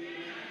difference.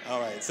 All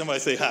right, somebody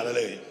say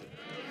hallelujah.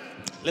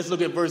 Let's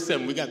look at verse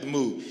 7. We got to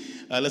move.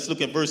 Let's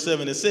look at verse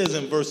 7. It says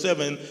in verse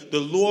 7,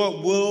 the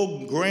Lord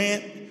will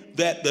grant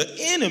that the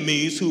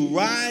enemies who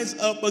rise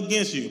up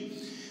against you.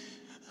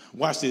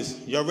 Watch this.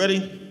 Y'all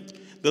ready?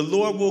 The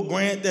Lord will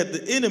grant that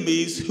the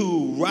enemies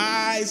who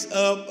rise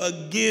up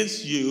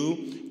against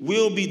you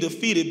will be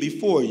defeated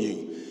before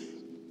you.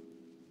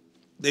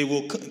 They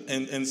will,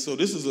 and so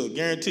this is a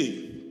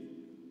guarantee.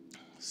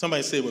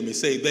 Somebody say it with me.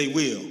 Say, they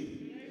will.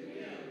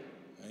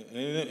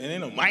 It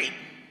ain't no might.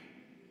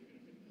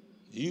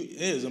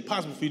 It is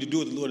impossible for you to do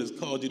what the Lord has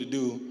called you to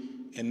do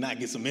and not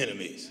get some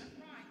enemies.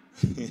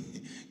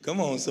 Come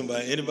on,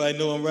 somebody. Anybody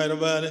know I'm right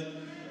about it?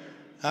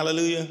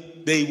 Hallelujah.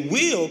 They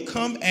will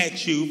come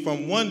at you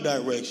from one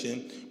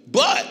direction,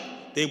 but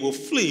they will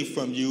flee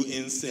from you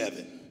in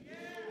 7.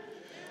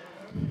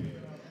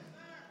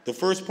 The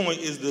first point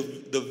is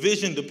the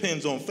vision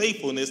depends on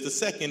faithfulness. The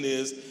second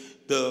is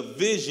the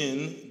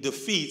vision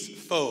defeats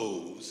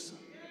foes.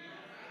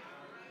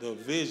 The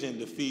vision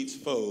defeats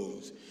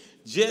foes.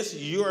 Just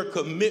your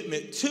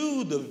commitment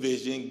to the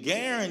vision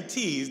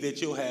guarantees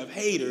that you'll have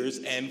haters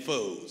and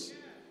foes.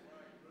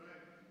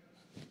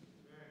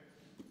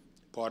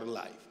 Part of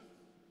life.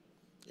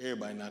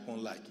 Everybody not going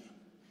to like you.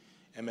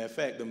 As a matter of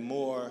fact, the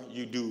more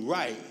you do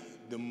right,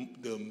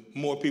 the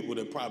more people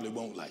that probably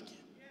won't like you.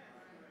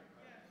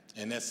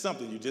 And that's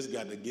something you just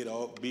got to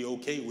be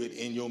okay with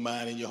in your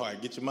mind and your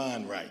heart. Get your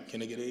mind right.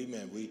 Can I get an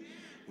amen?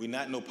 We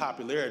not no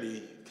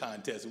popularity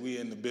contest. We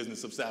in the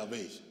business of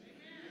salvation.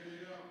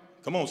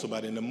 Come on,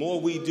 somebody. And the more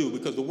we do,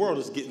 because the world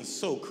is getting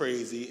so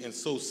crazy and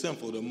so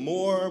simple, the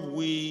more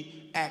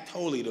we act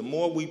holy, the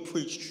more we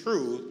preach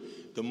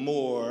truth, the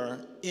more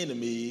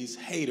enemies,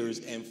 haters,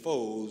 and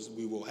foes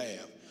we will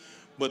have.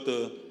 But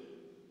the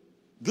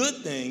good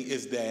thing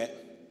is that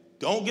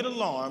don't get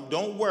alarmed,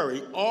 don't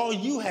worry. All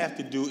you have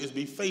to do is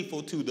be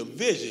faithful to the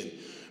vision.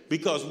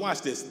 Because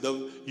watch this,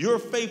 your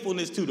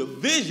faithfulness to the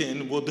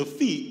vision will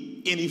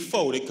defeat any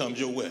foe that comes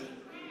your way.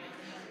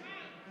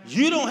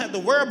 You don't have to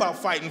worry about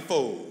fighting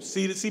foes.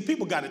 See,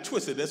 people got it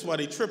twisted. That's why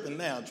they're tripping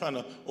now, trying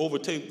to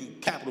overtake the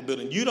Capitol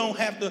building. We don't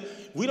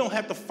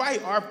have to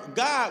fight.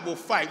 God will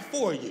fight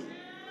for you.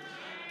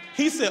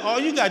 He said all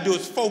you got to do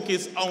is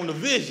focus on the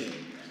vision.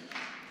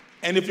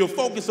 And if you're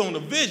focused on the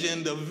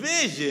vision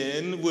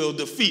will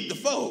defeat the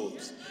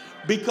foes.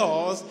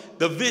 Because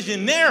the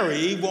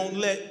visionary won't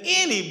let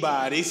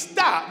anybody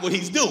stop what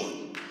he's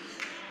doing.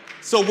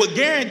 So what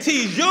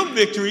guarantees your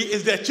victory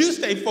is that you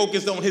stay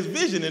focused on his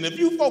vision. And if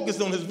you focus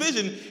on his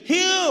vision,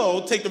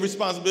 he'll take the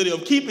responsibility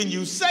of keeping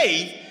you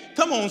safe,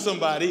 come on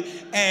somebody,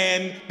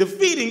 and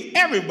defeating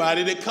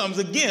everybody that comes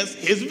against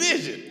his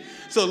vision.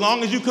 So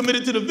long as you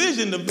committed to the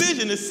vision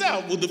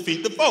itself will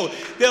defeat the foe.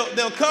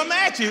 They'll come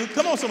at you,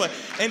 come on somebody,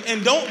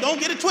 and don't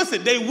get it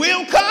twisted. They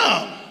will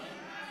come.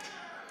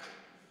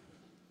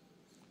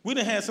 We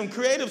done had some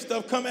creative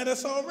stuff come at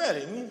us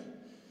already.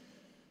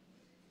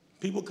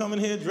 People coming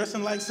here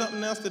dressing like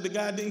something else that the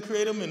guy didn't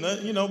create them, and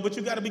but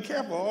you got to be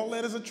careful. All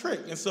that is a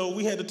trick. And so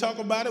we had to talk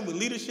about it with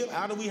leadership.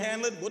 How do we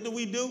handle it? What do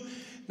we do?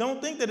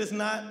 Don't think that it's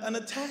not an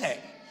attack.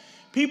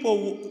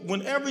 People,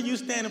 whenever you're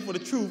standing for the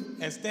truth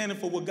and standing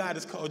for what God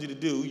has called you to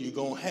do, you're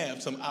going to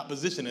have some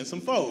opposition and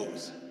some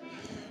foes.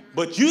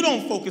 But you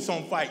don't focus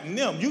on fighting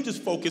them. You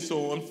just focus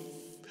on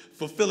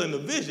fulfilling the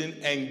vision,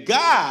 and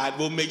God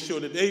will make sure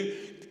that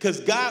because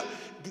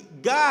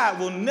God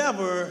will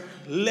never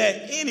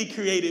let any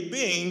created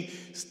being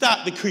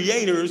stop the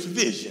Creator's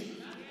vision.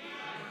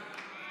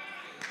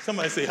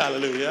 Somebody say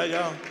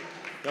hallelujah.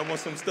 Y'all want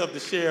some stuff to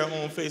share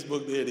on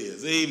Facebook? There it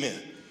is. Amen.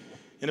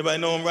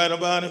 Anybody know I'm right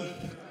about it?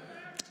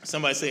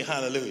 Somebody say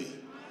hallelujah.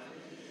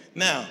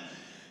 Now,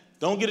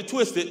 don't get it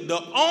twisted. The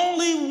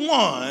only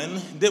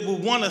one that will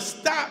want to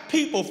stop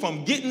people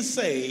from getting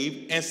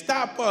saved and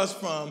stop us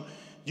from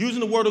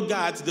using the word of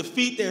God to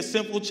defeat their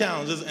simple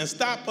challenges and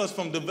stop us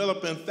from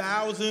developing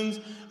thousands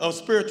of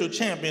spiritual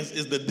champions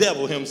is the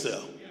devil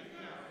himself.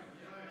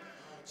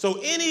 So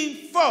any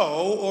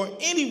foe or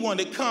anyone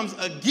that comes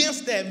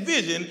against that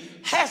vision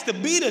has to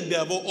be the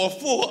devil or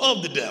full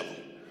of the devil.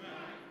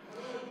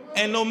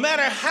 And no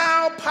matter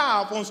how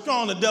powerful and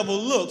strong the devil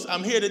looks,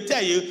 I'm here to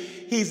tell you,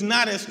 he's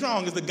not as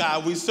strong as the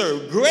God we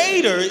serve.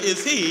 Greater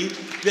is he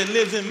that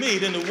lives in me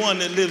than the one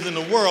that lives in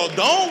the world.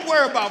 Don't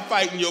worry about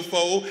fighting your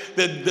foe.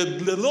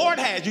 The Lord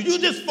has you. You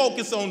just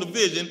focus on the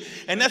vision,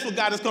 and that's what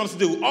God has come to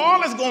do. All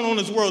that's going on in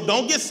this world,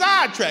 don't get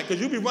sidetracked, because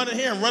you'll be running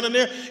here and running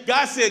there.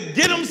 God said,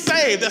 get them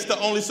saved. That's the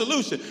only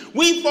solution.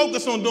 We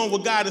focus on doing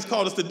what God has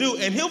called us to do,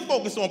 and he'll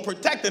focus on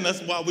protecting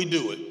us while we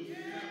do it.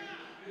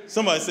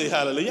 Somebody say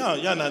hallelujah.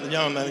 Y'all not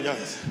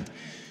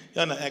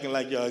acting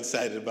like y'all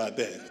excited about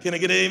that. Can I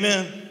get an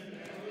amen?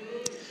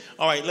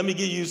 All right, let me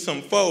give you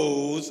some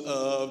foes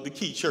of the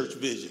key church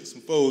vision.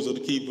 Some foes of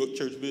the key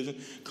church vision.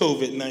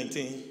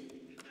 COVID-19.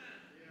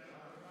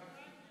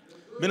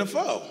 Been a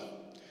foe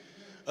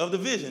of the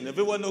vision. If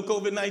it wasn't no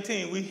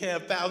COVID-19, we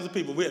have thousands of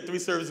people. We had 3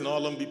 services and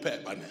all of them be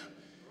packed by now.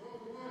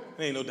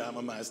 There ain't no doubt in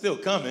my mind. It's still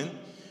coming,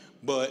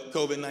 but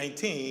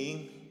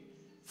COVID-19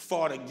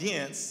 fought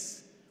against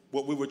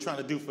what we were trying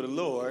to do for the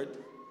Lord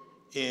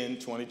in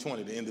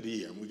 2020, the end of the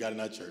year. We got in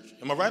our church.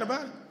 Am I right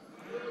about it?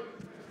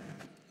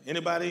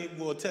 Anybody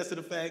will attest to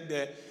the fact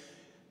that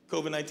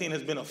COVID-19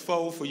 has been a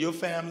foe for your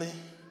family?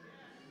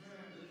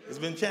 It's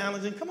been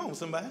challenging. Come on,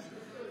 somebody.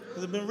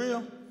 Has it been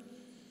real?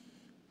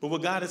 But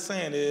what God is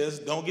saying is,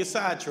 don't get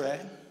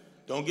sidetracked.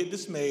 Don't get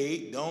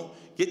dismayed. Don't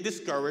get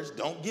discouraged.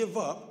 Don't give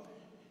up.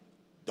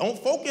 Don't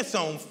focus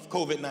on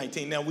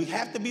COVID-19. Now, we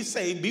have to be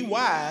saved, be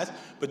wise,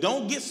 but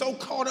don't get so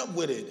caught up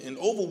with it and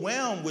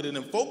overwhelmed with it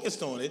and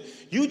focused on it.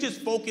 You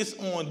just focus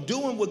on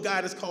doing what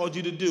God has called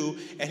you to do,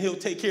 and he'll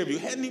take care of you.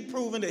 Hadn't he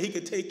proven that he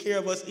could take care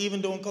of us even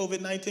during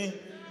COVID-19?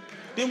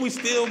 Then we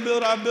still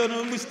build our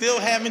building. We still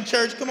having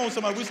church. Come on,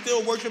 somebody. We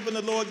still worshiping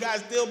the Lord.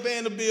 God's still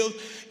paying the bills.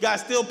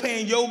 God's still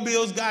paying your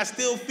bills. God's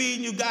still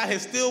feeding you. God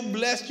has still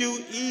blessed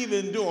you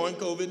even during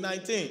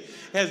COVID-19. It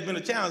has been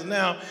a challenge.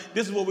 Now,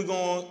 this is what we're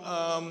going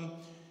to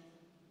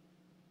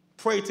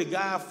pray to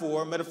God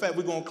for. Matter of fact,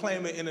 we're going to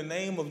claim it in the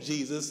name of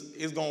Jesus.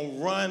 It's going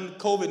to run,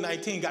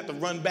 COVID-19 got to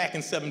run back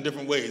in 7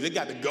 different ways. It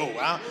got to go.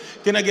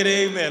 Can I get an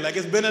amen? Like,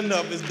 it's been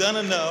enough. It's done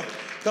enough.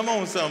 Come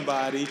on,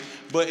 somebody.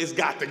 But it's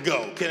got to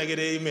go. Can I get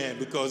an amen?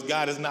 Because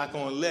God is not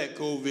going to let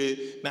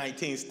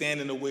COVID-19 stand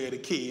in the way of the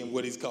key and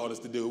what he's called us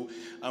to do.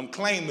 I'm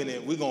claiming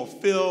it. We're going to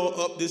fill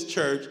up this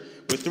church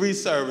with 3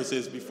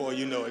 services before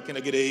you know it. Can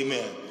I get an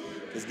amen?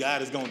 Because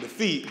God is going to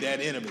defeat that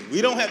enemy.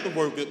 We don't have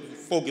to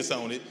focus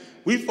on it.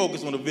 We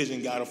focus on the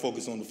vision. God will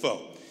focus on the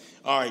foe.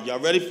 All right, y'all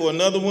ready for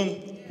another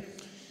one?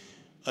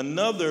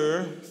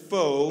 Another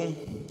foe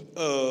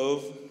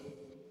of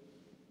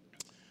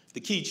the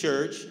Key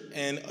Church,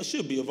 and it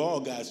should be of all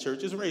God's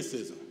church, is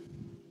racism.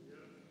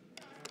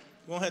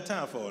 We don't have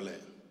time for all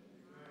that.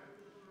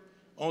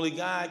 Only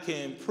God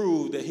can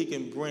prove that he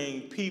can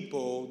bring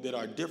people that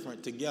are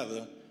different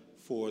together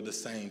for the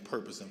same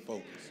purpose and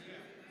focus.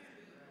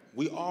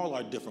 We all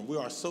are different. We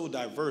are so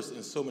diverse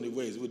in so many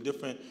ways. We're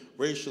different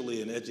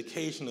racially and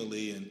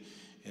educationally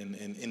and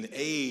in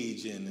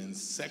age and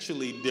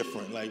sexually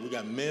different. Like, we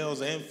got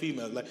males and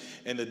females.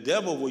 And the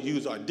devil will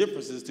use our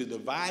differences to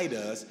divide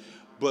us,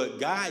 but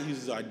God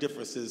uses our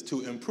differences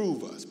to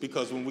improve us.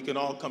 Because when we can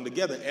all come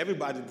together,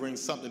 everybody brings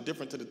something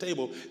different to the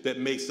table that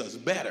makes us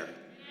better.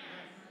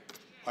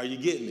 Are you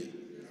getting it?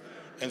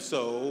 And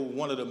so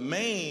one of the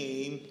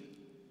main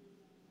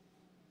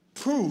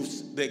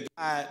proofs that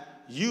God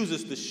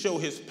uses to show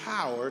his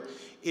power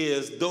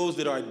is those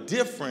that are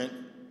different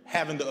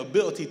having the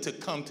ability to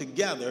come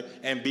together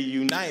and be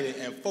united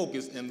and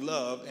focused in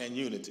love and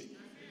unity.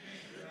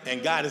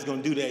 And God is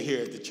going to do that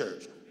here at the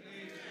church.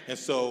 And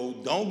so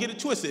don't get it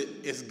twisted.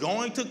 It's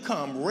going to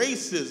come.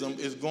 Racism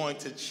is going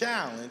to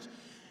challenge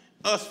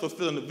us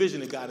fulfilling the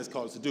vision that God has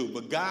called us to do.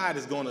 But God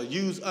is going to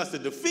use us to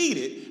defeat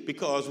it,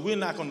 because we're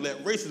not going to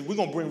let racism, we're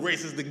going to bring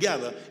races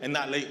together and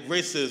not let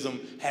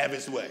racism have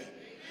its way.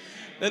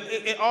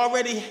 It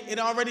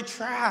already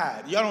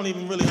tried. Y'all don't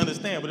even really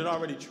understand, but it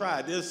already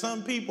tried. There's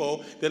some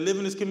people that live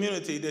in this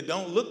community that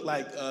don't look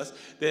like us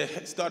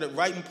that started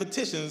writing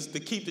petitions to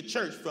keep the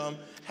church from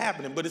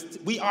happening. But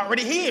we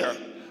already here.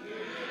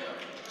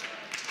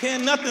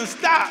 Can nothing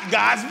stop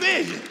God's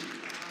vision?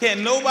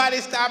 Can nobody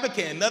stop it?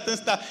 Can nothing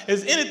stop?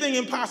 Is anything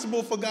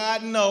impossible for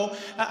God? No.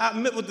 I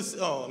met with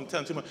I'm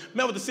telling too much.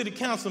 Met with the city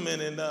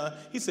councilman, and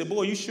he said,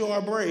 "Boy, you sure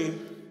are brave."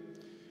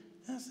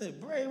 And I said,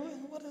 "Brave?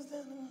 What is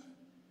that?"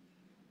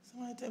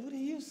 Somebody tell, "What are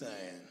you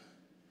saying?"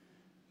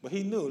 But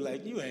he knew,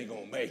 like, you ain't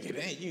gonna make it,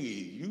 ain't you?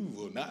 You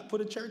will not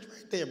put a church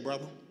right there,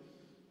 brother.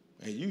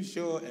 And you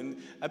sure? And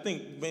I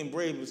think being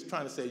brave was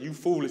trying to say, you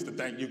foolish to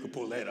think you could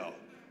pull that off.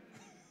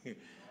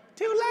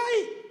 Too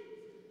late.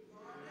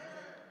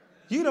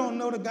 You don't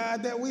know the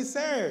God that we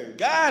serve.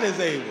 God is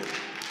able.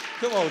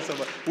 Come on,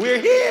 somebody. We're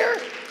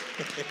here.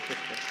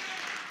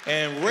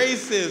 And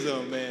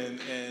racism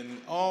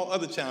and all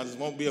other challenges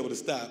won't be able to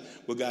stop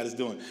what God is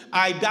doing.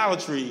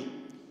 Idolatry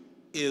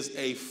is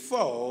a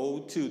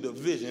foe to the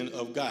vision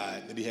of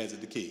God that he has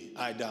at the key.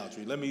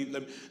 Idolatry. Let me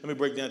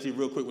break down to you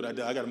real quick what I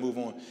got to move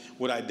on.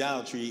 What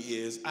idolatry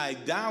is.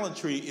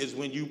 Idolatry is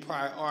when you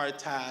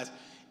prioritize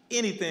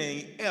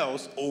anything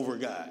else over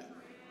God.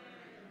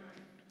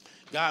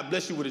 God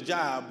bless you with a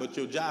job, but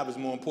your job is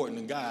more important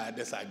than God.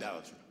 That's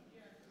idolatry.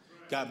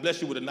 God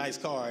bless you with a nice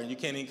car, and you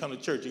can't even come to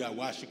church. You got to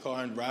wash your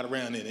car and ride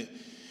around in it.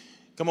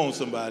 Come on,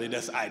 somebody.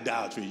 That's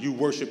idolatry. You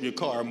worship your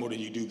car more than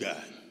you do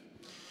God.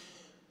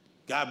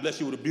 God bless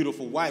you with a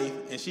beautiful wife,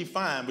 and she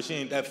fine, but she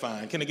ain't that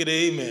fine. Can I get an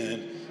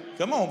amen?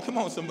 Come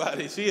on,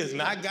 somebody. She is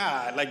not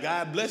God. Like,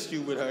 God blessed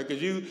you with her,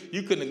 because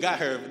you couldn't have got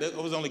her. It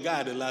was only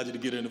God that allowed you to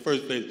get her in the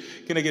first place.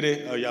 Can I get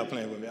it? Oh, y'all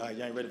playing with me. All right,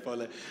 y'all ain't ready for all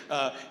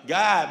that.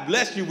 God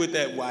blessed you with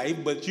that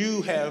wife, but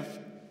you have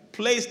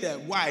placed that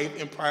wife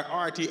in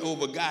priority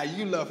over God.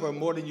 You love her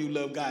more than you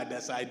love God.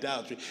 That's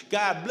idolatry.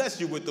 God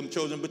bless you with them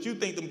children, but you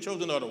think them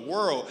children are the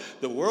world.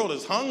 The world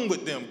is hung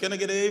with them. Can I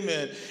get an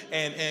amen?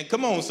 And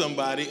come on,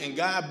 somebody. And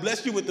God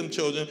bless you with them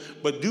children,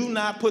 but do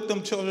not put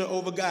them children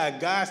over God.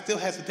 God still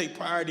has to take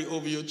priority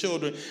over your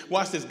children.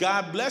 Watch this.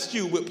 God bless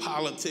you with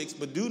politics,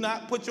 but do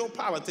not put your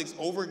politics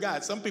over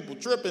God. Some people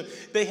tripping.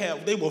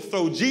 They will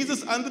throw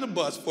Jesus under the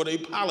bus for their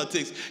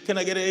politics. Can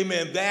I get an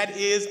amen? That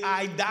is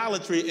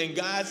idolatry. And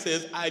God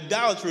says idolatry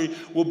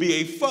will be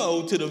a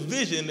foe to the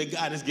vision that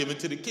God has given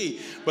to the key.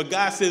 But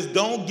God says,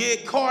 don't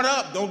get caught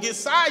up, don't get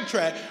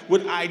sidetracked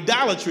with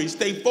idolatry.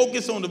 Stay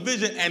focused on the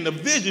vision, and the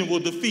vision will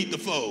defeat the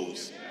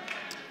foes.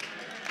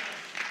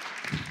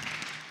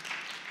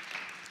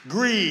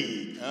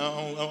 Greed.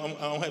 I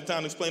don't have time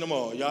to explain them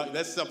all. Y'all,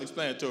 that's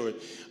self-explanatory.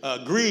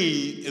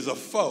 Greed is a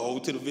foe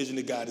to the vision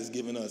that God has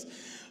given us.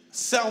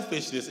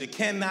 Selfishness, it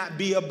cannot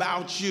be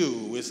about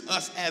you. It's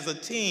us as a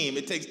team.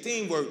 It takes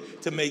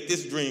teamwork to make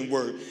this dream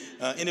work.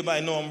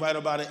 Anybody know I'm right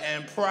about it?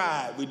 And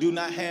pride. We do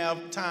not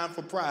have time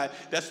for pride.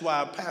 That's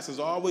why pastor's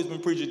always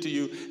been preaching to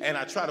you, and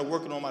I try to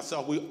work it on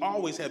myself. We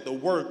always have to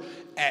work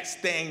at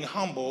staying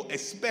humble,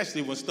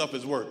 especially when stuff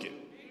is working.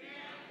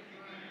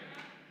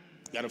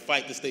 Got to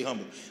fight to stay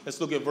humble. Let's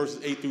look at verses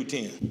 8 through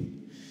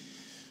 10.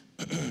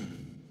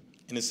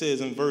 And it says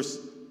in verse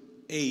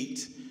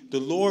 8, the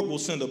Lord will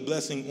send a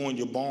blessing on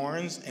your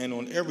barns and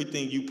on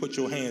everything you put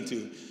your hand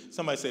to.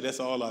 Somebody say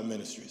that's all our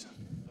ministries.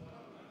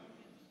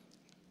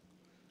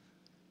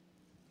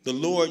 The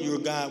Lord your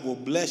God will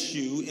bless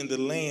you in the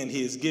land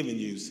he has given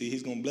you. See,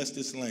 he's going to bless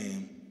this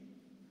land.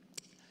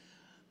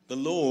 The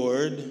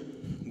Lord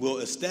will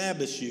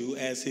establish you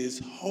as his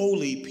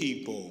holy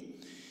people,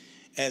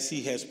 as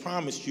he has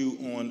promised you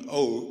on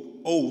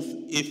oath,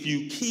 if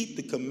you keep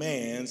the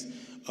commands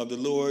of the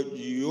Lord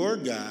your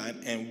God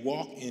and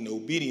walk in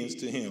obedience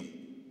to him.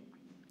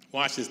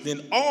 Watch this.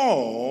 Then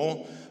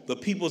all the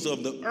peoples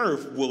of the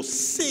earth will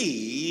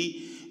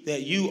see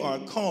that you are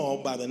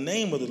called by the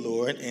name of the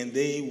Lord, and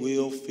they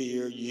will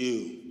fear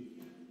you.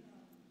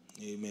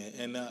 Amen.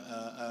 And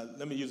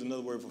let me use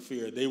another word for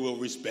fear. They will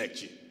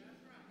respect you.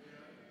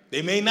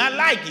 They may not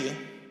like you,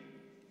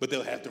 but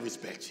they'll have to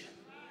respect you,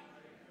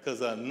 because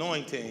the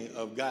anointing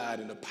of God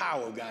and the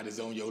power of God is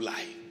on your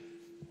life.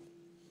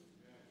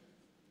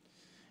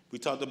 We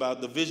talked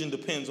about the vision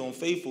depends on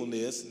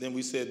faithfulness. Then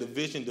we said the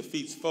vision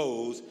defeats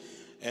foes.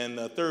 And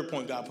the third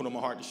point God put on my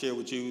heart to share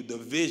with you, the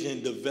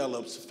vision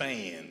develops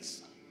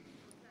fans.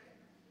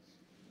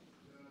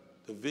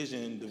 The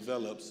vision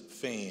develops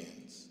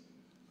fans.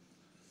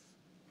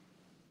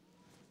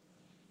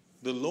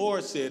 The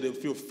Lord said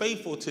if you're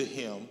faithful to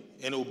him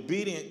and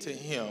obedient to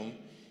him,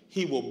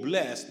 he will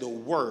bless the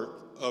work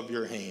of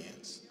your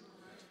hands.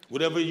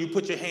 Whatever you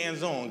put your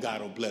hands on,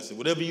 God will bless it.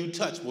 Whatever you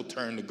touch will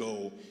turn to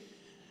gold.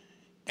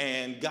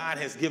 And God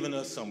has given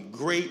us some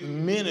great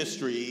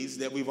ministries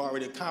that we've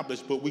already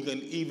accomplished, but we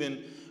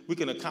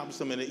can accomplish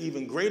them in an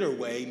even greater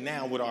way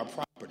now with our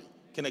property.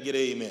 Can I get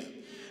an amen?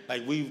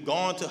 Like, we've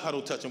gone to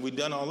Huddle Touch and we've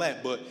done all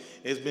that, but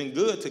it's been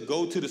good to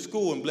go to the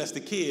school and bless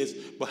the kids,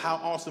 but how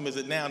awesome is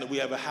it now that we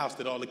have a house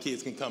that all the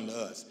kids can come to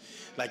us?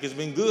 Like, it's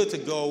been good to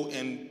go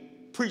and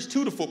preach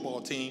to the football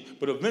team,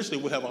 but eventually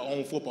we'll have our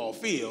own football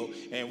field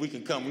and we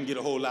can come and get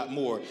a whole lot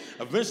more.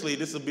 Eventually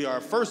this will be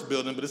our first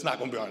building, but it's not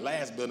going to be our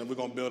last building. We're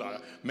going to build our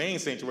main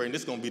sanctuary, and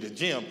this is going to be the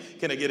gym.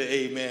 Can I get an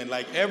amen?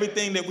 Like,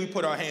 everything that we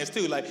put our hands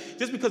to, like,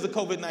 just because of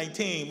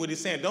COVID-19, what he's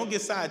saying, don't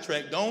get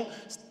sidetracked. Don't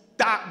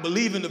stop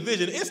believing the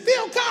vision. It's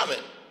still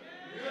coming.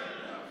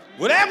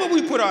 Whatever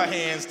we put our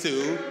hands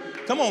to,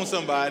 come on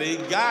somebody,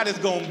 God is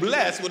going to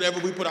bless whatever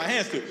we put our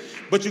hands to.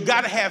 But you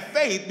got to have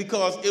faith,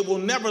 because it will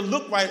never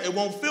look right. It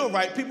won't feel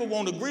right. People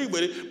won't agree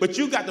with it. But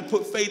you got to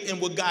put faith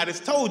in what God has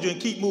told you and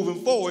keep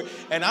moving forward.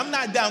 And I'm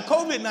not down.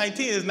 COVID-19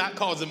 is not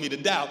causing me to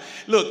doubt.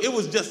 Look, it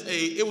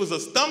was a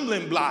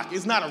stumbling block.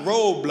 It's not a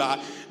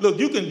roadblock. Look,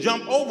 you can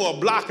jump over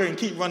a blocker and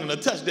keep running a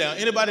touchdown.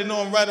 Anybody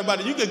know I'm right about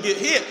it? You can get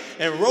hit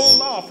and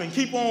roll off and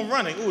keep on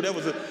running. Ooh, that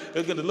was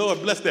the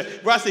Lord bless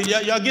that. Right,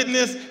 y'all getting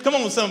this? Come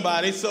on,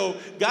 somebody. So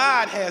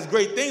God has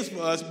great things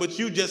for us, but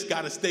you just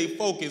got to stay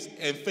focused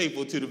and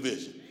faithful to the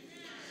vision.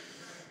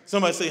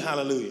 Somebody say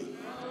hallelujah.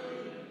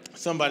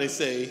 Somebody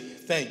say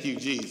thank you,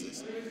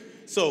 Jesus.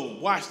 So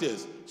watch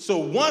this. So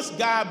once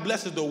God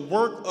blesses the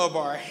work of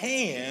our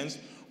hands,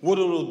 what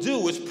it'll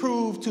do is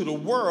prove to the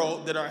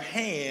world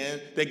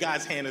that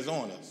God's hand is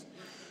on us.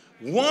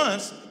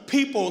 Once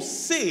people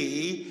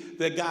see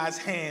that God's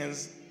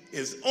hands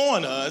is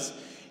on us,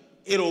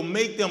 it'll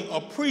make them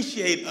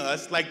appreciate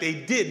us like they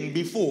didn't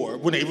before,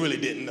 when they really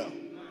didn't know.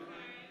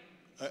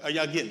 Are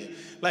y'all getting it?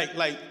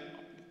 Like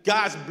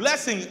God's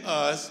blessing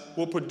us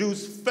will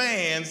produce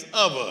fans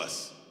of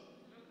us.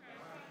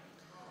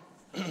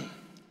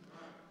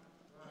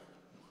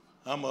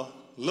 I'm a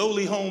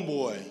lowly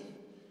homeboy,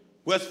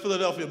 West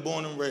Philadelphia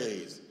born and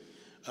raised.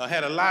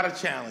 Had a lot of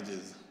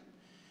challenges,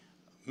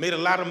 made a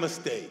lot of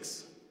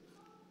mistakes.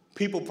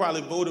 People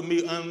probably voted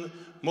me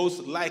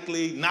most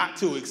likely not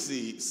to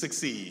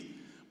succeed.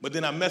 But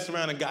then I messed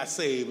around and got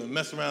saved, and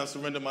messed around and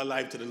surrendered my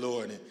life to the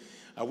Lord. And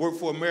I worked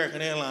for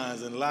American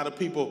Airlines, and a lot of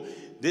people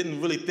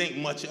didn't really think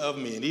much of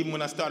me. And even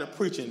when I started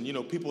preaching,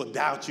 people would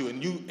doubt you.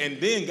 And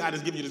then God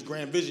has given you this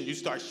grand vision. You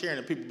start sharing,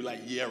 and people be like,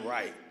 yeah,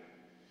 right.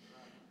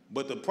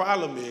 But the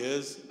problem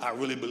is, I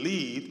really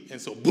believed, and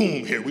so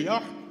boom, here we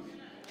are.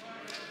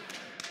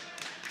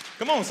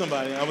 Come on,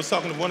 somebody. I was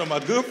talking to one of my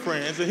good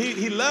friends, and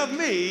he loved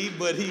me,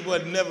 but he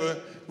was never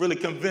really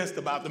convinced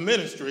about the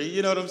ministry.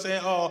 You know what I'm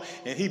saying? Oh,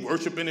 and he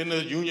worshiping in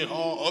the Union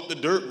Hall up the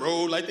dirt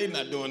road like they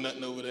not doing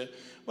nothing over there.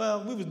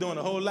 Well, we was doing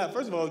a whole lot.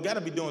 First of all, got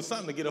to be doing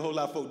something to get a whole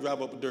lot of folk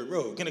drive up a dirt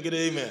road. Can I get an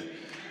amen?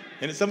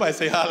 And somebody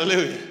say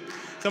hallelujah.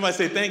 Somebody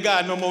say, thank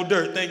God, no more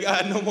dirt. Thank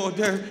God, no more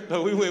dirt.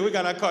 No, we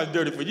got our cars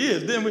dirty for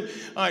years, didn't we?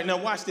 All right, now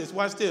watch this.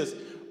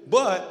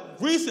 But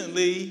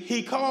recently,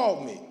 he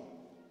called me.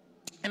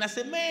 And I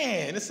said,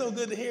 man, it's so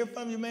good to hear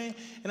from you, man.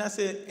 And I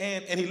said,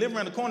 and he lived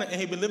around the corner, and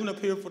he'd been living up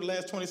here for the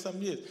last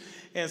 20-something years.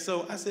 And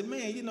so I said,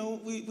 man, you know,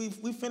 we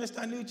finished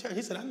our new church.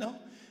 He said, I know.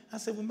 I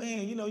said, well,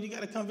 man, you know, you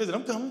got to come visit.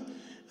 I'm coming.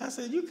 I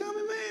said, you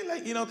coming, man?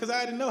 Like, you know, because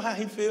I didn't know how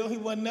he felt. He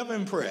wasn't never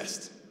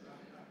impressed.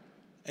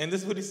 And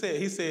this is what he said.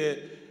 He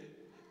said,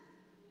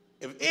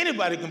 if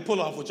anybody can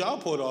pull off what y'all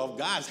pulled off,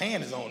 God's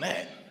hand is on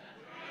that.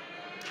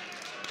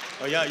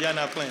 Oh, y'all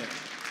not playing.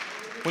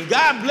 When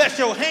God bless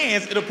your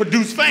hands, it'll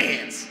produce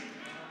fans.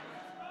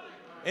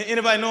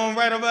 Anybody know I'm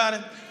right about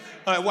it?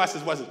 All right, watch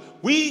this.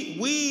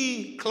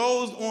 We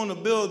closed on the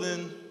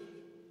building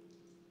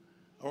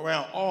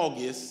around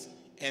August,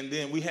 and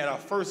then we had our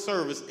first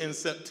service in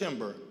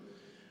September.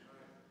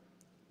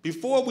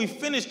 Before we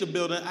finished the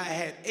building, I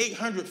had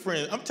 800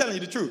 friends. I'm telling you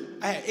the truth.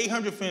 I had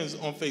 800 friends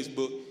on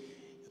Facebook.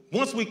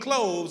 Once we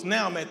closed,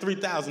 now I'm at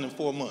 3,000 in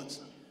 4 months.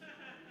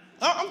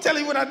 I'm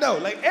telling you what I know.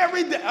 Like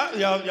every day,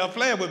 y'all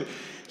playing with me.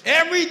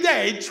 Every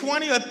day,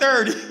 20 or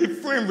 30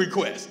 friend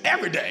requests.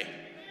 Every day.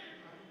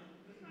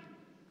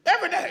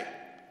 Every day.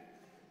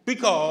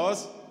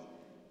 Because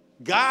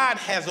God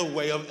has a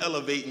way of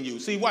elevating you.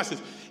 See, watch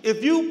this.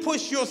 If you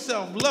push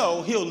yourself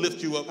low, he'll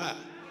lift you up high.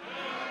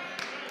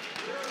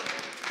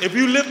 If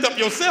you lift up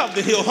yourself,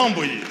 then he'll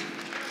humble you.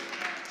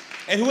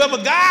 And whoever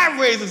God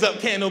raises up,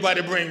 can't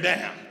nobody bring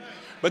down.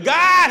 But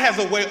God has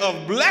a way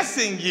of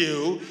blessing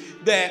you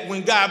that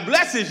when God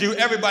blesses you,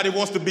 everybody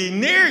wants to be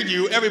near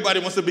you.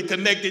 Everybody wants to be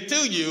connected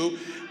to you.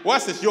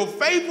 Watch this. Your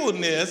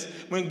faithfulness,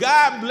 when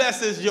God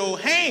blesses your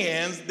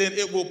hands, then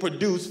it will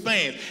produce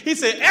fans. He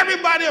said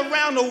everybody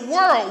around the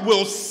world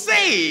will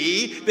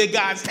see that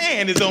God's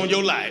hand is on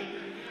your life.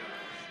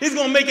 He's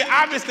going to make it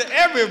obvious to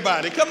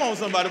everybody. Come on,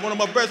 somebody. One of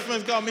my best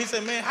friends called me. He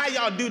said, man, how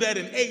y'all do that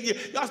in 8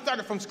 years? Y'all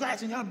started from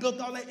scratch and y'all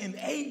built all that in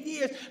 8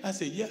 years? I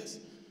said, yes.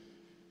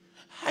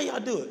 How y'all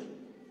do it?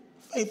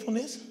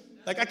 Faithfulness.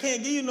 Like I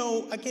can't give you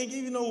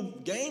no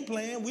game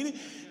plan.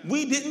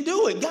 We didn't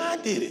do it.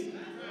 God did it.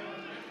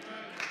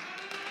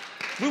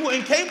 We were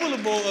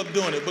incapable of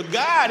doing it, but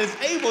God is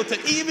able to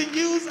even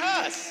use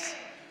us.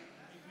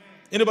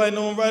 Anybody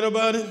know I'm right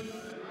about it?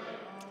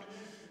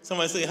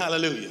 Somebody say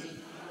hallelujah.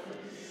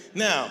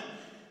 Now,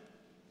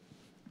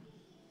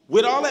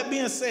 with all that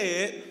being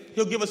said,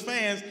 he'll give us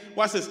fans.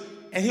 Watch this.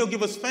 And he'll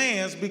give us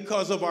fans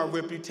because of our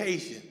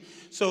reputation.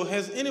 So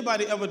has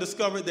anybody ever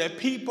discovered that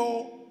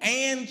people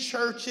and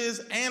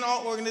churches and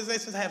all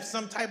organizations have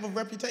some type of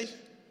reputation?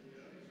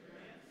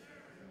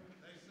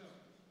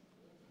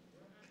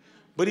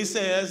 But he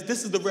says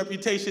this is the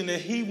reputation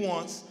that he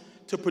wants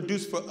to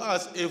produce for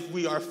us if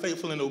we are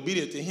faithful and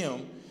obedient to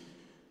him.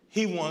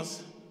 He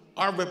wants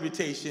our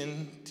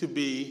reputation to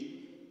be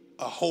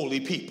a holy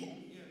people.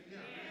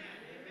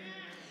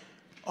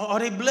 Are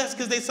they blessed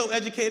because they're so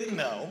educated?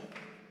 No.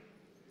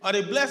 Are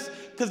they blessed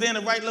because they're in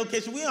the right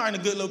location? We are in a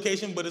good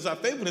location, but it's our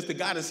faithfulness that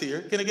got us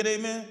here. Can I get an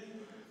amen?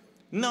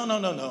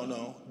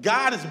 No.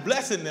 God is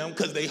blessing them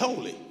because they're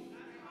holy.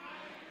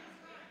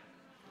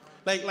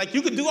 Like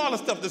you could do all the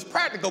stuff that's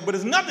practical, but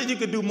there's nothing you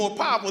could do more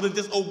powerful than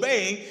just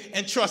obeying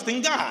and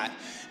trusting God.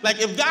 Like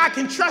if God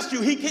can trust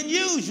you, he can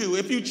use you.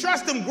 If you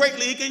trust him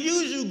greatly, he can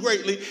use you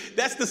greatly.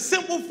 That's the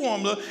simple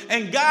formula,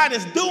 and God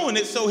is doing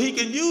it so he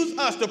can use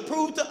us to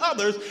prove to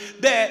others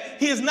that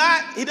he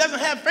doesn't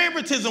have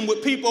favoritism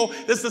with people.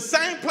 It's the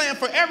same plan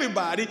for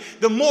everybody.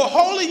 The more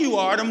holy you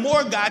are, the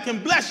more God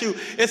can bless you.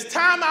 It's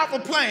time out for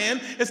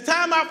playing. It's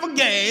time out for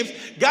games.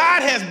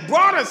 God has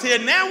brought us here.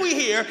 Now we're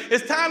here.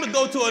 It's time to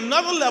go to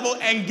another level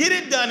and get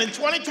it done in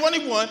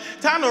 2021.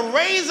 Time to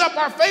raise up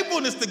our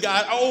faithfulness to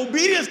God, our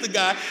obedience to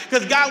God,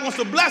 because God wants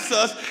to bless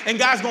us, and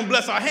God's going to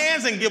bless our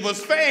hands and give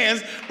us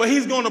fans, but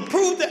he's going to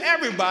prove to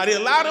everybody,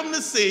 allow them to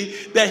see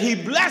that he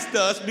blessed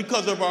us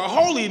because of our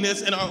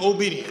holiness and our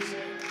obedience.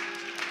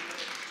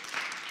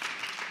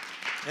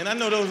 And I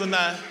know those are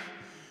not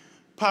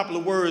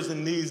popular words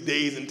in these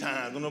days and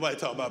times. Don't nobody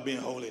talk about being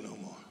holy no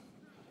more.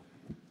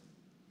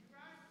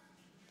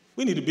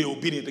 We need to be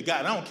obedient to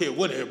God. I don't care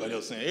what everybody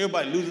else is saying.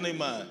 Everybody losing their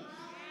mind.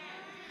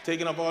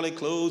 Taking off all their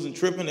clothes and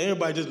tripping.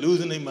 Everybody just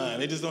losing their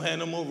mind. They just don't have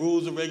no more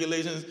rules or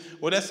regulations.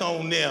 Well, that's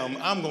on them.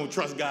 I'm going to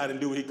trust God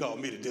and do what he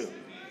called me to do.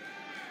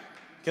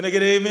 Can I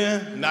get an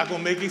amen? I'm not going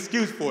to make an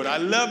excuse for it. I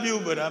love you,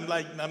 but I'm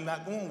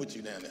not going with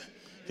you down there.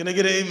 Can I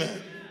get an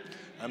amen?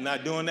 I'm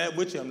not doing that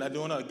with you. I'm not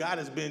doing that. God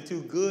has been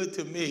too good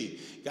to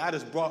me. God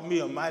has brought me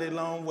a mighty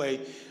long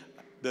way.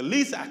 The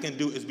least I can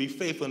do is be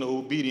faithful and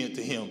obedient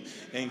to him.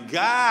 And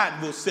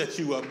God will set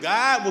you up.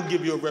 God will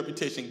give you a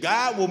reputation.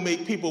 God will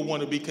make people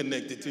want to be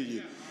connected to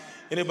you.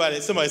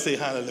 Somebody say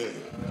hallelujah.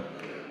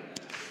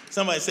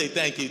 Somebody say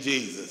thank you,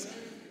 Jesus.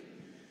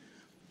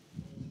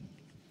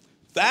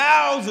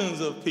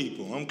 Thousands of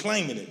people, I'm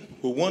claiming it,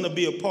 will want to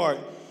be a part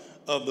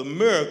of the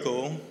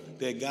miracle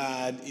that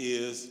God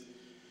is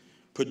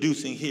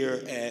producing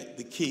here at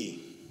the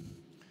Key.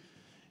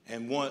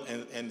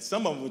 And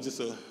some of them will just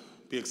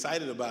be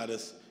excited about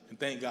us and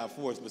thank God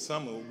for us, but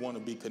some will want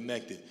to be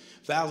connected.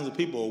 Thousands of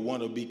people will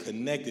want to be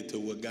connected to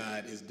what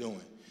God is doing.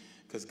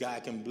 Because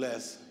God can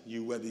bless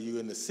you whether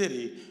you're in the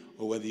city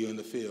or whether you're in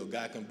the field.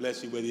 God can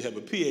bless you whether you have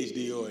a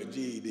PhD or a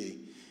GED.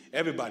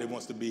 Everybody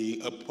wants to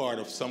be a part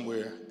of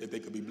somewhere that they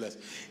could be blessed.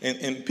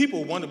 And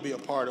people want to be a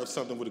part of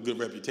something with a good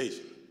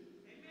reputation.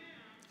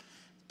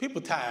 People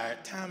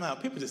tired, time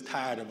out, people just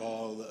tired of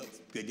all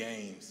the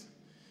games.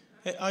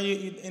 Hey,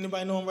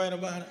 anybody know I'm right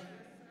about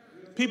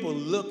it? People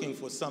looking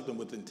for something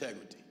with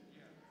integrity.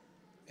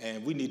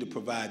 And we need to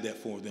provide that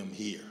for them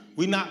here.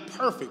 We're not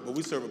perfect, but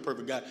we serve a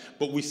perfect God.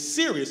 But we're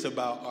serious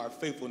about our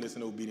faithfulness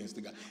and obedience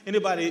to God.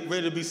 Anybody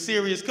ready to be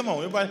serious? Come on,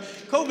 everybody.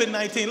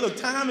 COVID-19, look,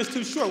 time is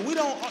too short.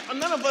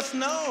 None of us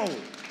know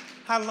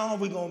how long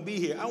we're going to be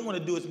here. I want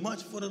to do as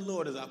much for the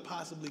Lord as I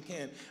possibly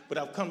can, but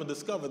I've come to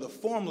discover the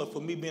formula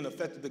for me being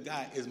effective to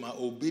God is my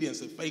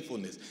obedience and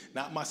faithfulness,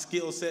 not my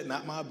skill set,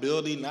 not my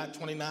ability, not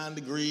 29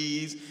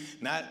 degrees,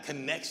 not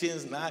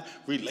connections, not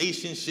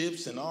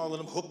relationships and all of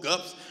them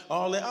hookups.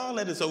 All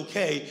that is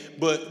okay,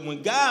 but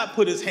when God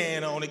put his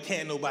hand on it,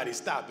 can't nobody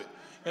stop it.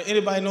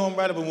 Anybody know I'm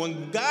right? But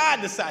when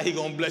God decides he's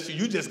going to bless you,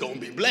 you just going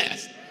to be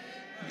blessed.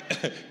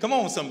 Come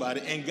on, somebody.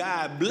 And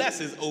God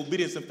blesses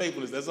obedience and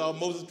faithfulness. That's all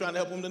Moses is trying to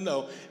help him to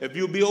know. If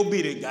you'll be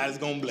obedient, God is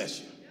going to bless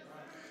you.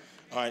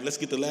 All right, let's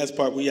get the last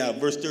part. We out.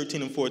 Verse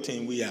 13 and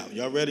 14, we out.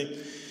 Y'all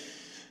ready?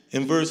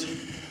 In verse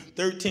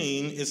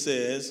 13, it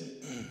says,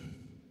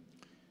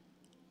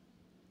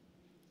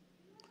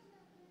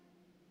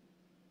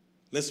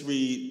 let's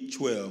read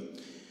 12.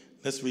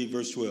 Let's read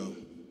verse 12.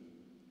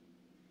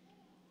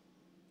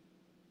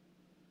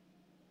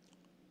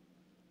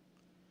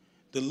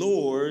 The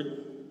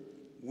Lord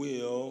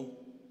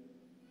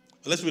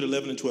let's read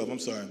 11 and 12. I'm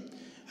sorry.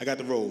 I got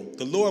the roll.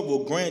 The Lord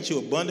will grant you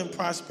abundant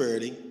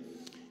prosperity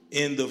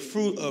in the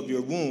fruit of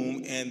your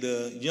womb and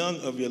the young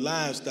of your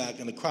livestock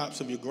and the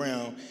crops of your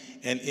ground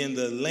and in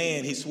the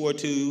land he swore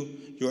to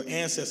your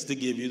ancestors to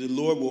give you. The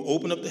Lord will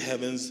open up the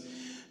heavens,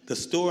 the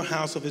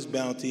storehouse of his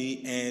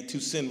bounty, and to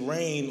send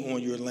rain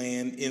on your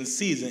land in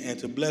season and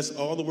to bless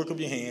all the work of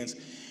your hands.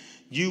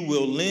 You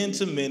will lend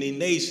to many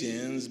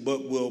nations,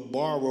 but will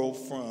borrow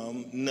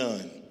from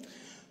none.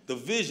 The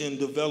vision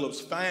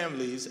develops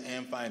families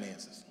and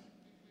finances.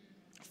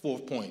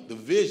 Fourth point, the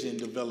vision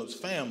develops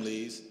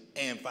families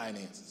and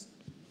finances.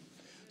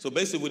 So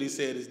basically what he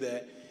said is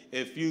that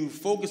if you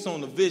focus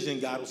on the vision,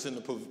 God will send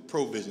the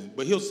provision.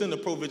 But he'll send the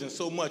provision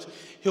so much,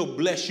 he'll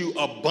bless you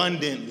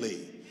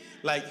abundantly.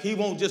 Like he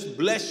won't just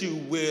bless you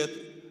with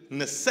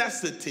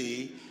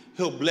necessity,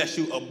 he'll bless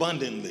you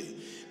abundantly.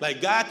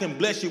 Like God can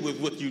bless you with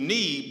what you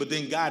need, but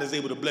then God is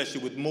able to bless you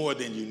with more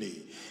than you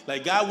need.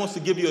 Like God wants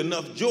to give you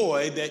enough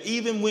joy that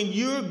even when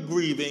you're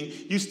grieving,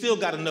 you still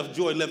got enough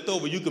joy left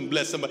over. You can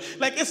bless somebody.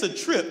 Like it's a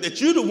trip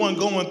that you're the one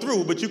going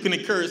through, but you can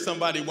encourage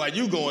somebody while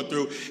you're going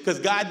through because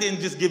God didn't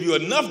just give you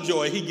enough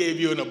joy. He gave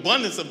you an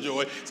abundance of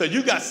joy. So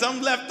you got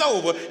some left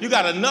over. You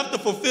got enough to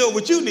fulfill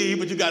what you need,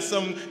 but you got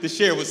some to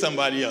share with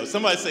somebody else.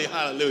 Somebody say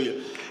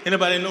hallelujah.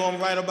 Anybody know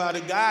I'm right about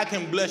it? God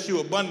can bless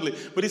you abundantly.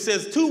 But he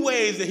says two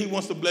ways that he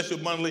wants to bless you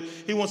abundantly.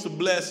 He wants to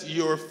bless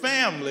your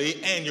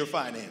family and your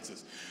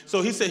finances.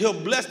 So he said he'll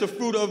bless the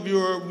fruit of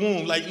your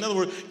womb. Like, in other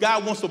words,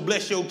 God wants to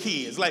bless your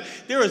kids. Like,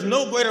 there is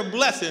no greater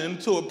blessing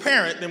to a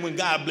parent than when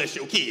God bless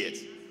your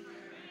kids.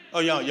 Oh,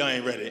 y'all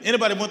ain't ready.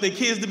 Anybody want their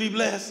kids to be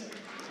blessed?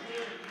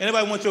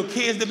 Anybody want your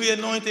kids to be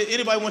anointed?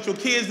 Anybody want your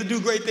kids to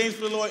do great things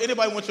for the Lord?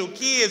 Anybody want your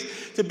kids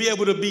to be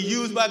able to be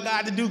used by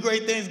God to do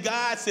great things?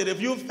 God said if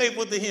you're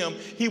faithful to him,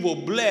 he will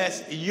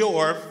bless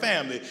your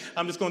family.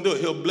 I'm just going to do it.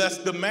 He'll bless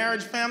the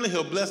marriage family.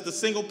 He'll bless the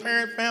single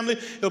parent family.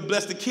 He'll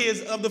bless the kids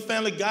of the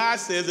family. God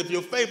says if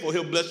you're faithful,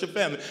 he'll bless your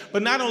family.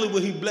 But not only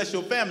will he bless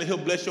your family, he'll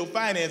bless your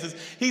finances.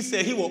 He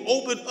said he will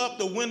open up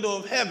the window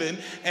of heaven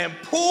and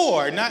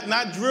pour,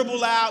 not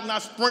dribble out,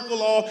 not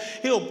sprinkle off.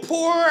 He'll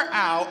pour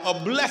out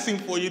a blessing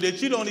for you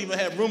that you don't even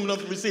have room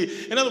enough to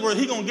receive. In other words,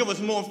 he's going to give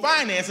us more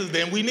finances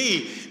than we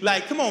need.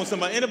 Like, come on,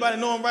 somebody. Anybody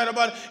know I'm right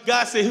about it?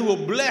 God said he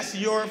will bless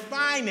your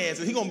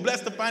finances. He's going to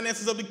bless the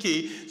finances of the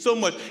key so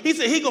much. He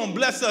said he's going to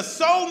bless us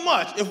so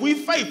much if we're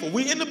faithful.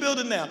 We in the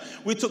building now.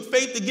 We took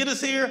faith to get us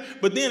here,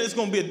 but then it's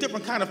going to be a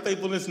different kind of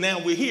faithfulness now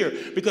we're here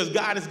because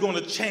God is going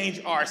to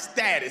change our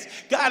status.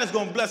 God is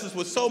going to bless us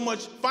with so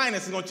much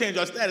finance. It's going to change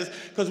our status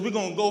because we're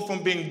going to go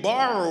from being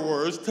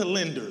borrowers to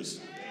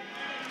lenders.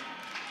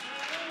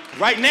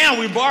 Right now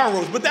we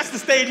borrowers, but that's the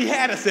stage he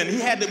had us in.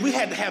 We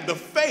had to have the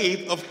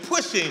faith of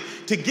pushing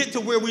to get to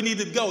where we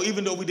needed to go,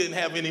 even though we didn't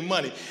have any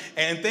money.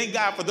 And thank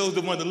God for those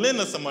that wanted to lend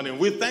us some money, and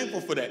we're thankful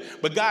for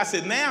that. But God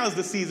said now is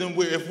the season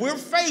where if we're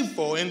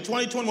faithful in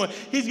 2021,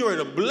 he's going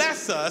to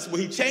bless us,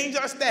 where he changed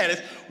our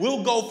status.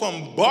 We'll go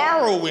from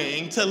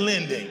borrowing to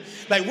lending.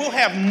 Like we'll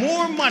have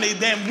more money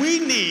than we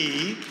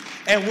need,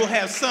 and we'll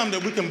have some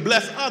that we can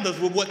bless others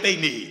with what they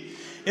need.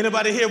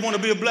 Anybody here want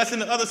to be a blessing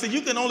to others? So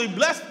you can only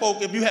bless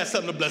folk if you have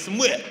something to bless them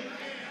with.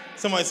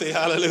 Somebody say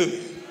hallelujah.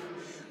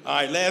 All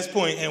right, last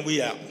point, and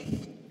we out.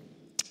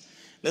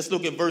 Let's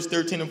look at verse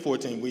 13 and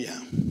 14. We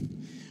out.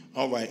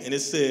 All right, and it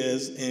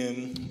says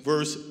in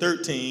verse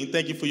 13,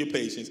 thank you for your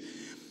patience.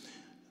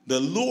 The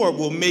Lord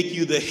will make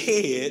you the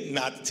head,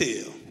 not the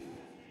tail.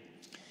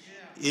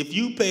 if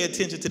you pay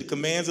attention to the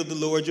commands of the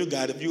Lord your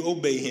God, if you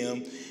obey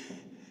him,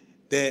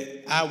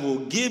 that I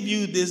will give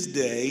you this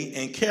day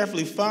and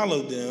carefully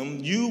follow them,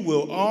 you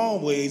will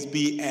always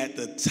be at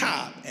the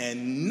top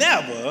and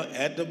never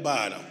at the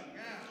bottom.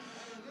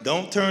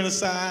 Don't turn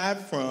aside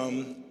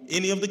from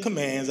any of the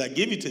commands I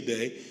give you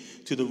today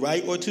to the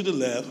right or to the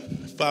left,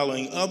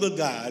 following other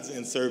gods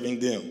and serving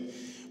them.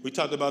 We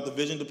talked about the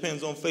vision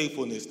depends on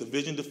faithfulness. The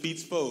vision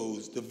defeats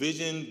foes. The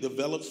vision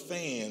develops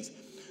fans.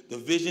 The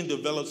vision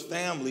develops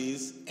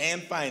families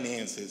and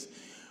finances.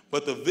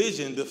 But the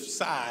vision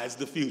decides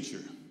the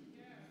future.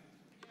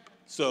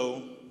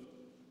 So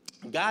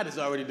God has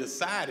already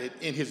decided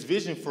in his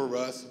vision for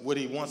us what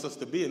he wants us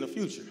to be in the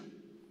future.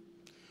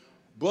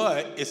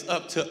 But it's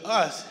up to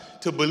us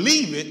to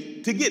believe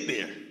it to get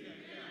there.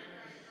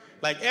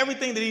 Like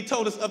everything that he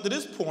told us up to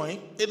this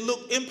point, it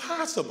looked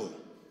impossible.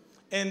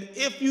 And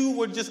if you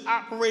were just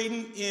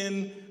operating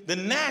in the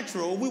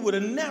natural, we would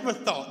have never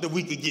thought that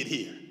we could get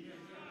here.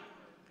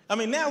 I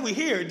mean, now we're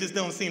here, it just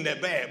don't seem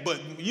that bad. But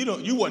you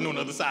wasn't on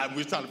the other side. We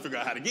was trying to figure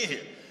out how to get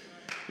here.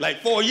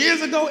 Like 4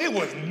 years ago, it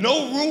was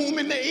no room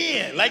in the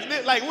inn.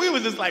 Like we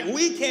was just like,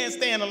 we can't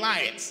stay in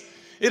Alliance.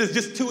 It is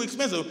just too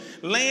expensive.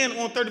 Land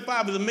on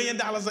 35 is $1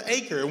 million an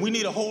acre, and we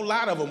need a whole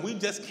lot of them. We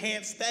just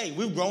can't stay.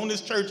 We've grown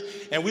this church,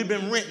 and we've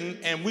been renting,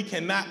 and we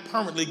cannot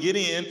permanently get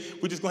in.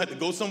 We're just going to have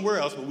to go somewhere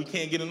else, but we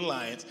can't get in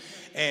Alliance.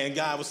 And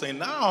God was saying,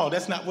 no,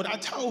 that's not what I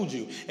told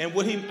you. And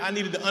what I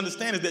needed to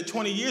understand is that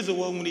 20 years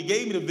ago, when he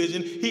gave me the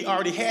vision, he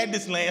already had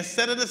this land,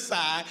 set it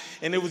aside,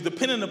 and it was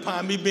dependent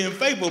upon me being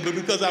faithful. But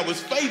because I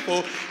was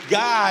faithful,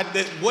 God,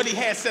 that what he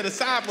had set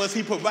aside for us,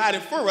 he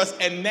provided for us,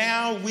 and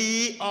now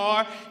we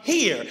are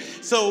here.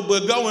 So,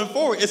 but going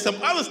forward, it's some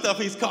other stuff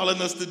he's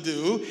calling us to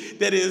do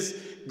that is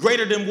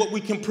greater than what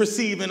we can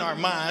perceive in our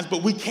minds,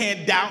 but we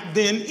can't doubt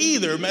then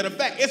either. Matter of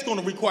fact, it's going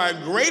to require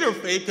greater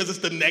faith because it's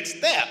the next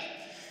step.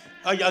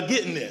 Are y'all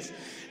getting this?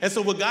 And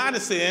so what God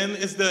is saying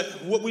is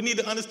that what we need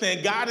to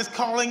understand, God is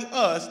calling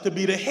us to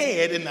be the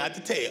head and not the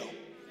tail.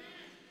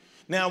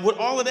 Now, with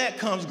all of that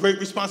comes great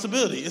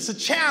responsibility. It's a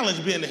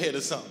challenge being the head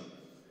of something.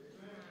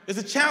 It's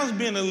a challenge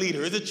being a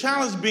leader. It's a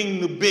challenge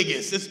being the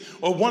biggest,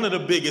 or one of the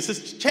biggest.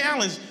 It's a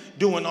challenge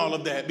doing all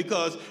of that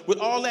because with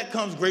all that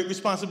comes great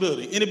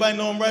responsibility. Anybody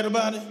know I'm right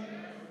about it?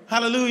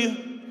 Hallelujah.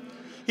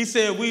 He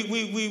said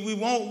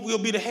we'll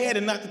be the head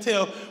and not the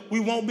tail.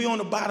 We won't be on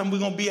the bottom. We're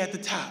going to be at the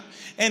top.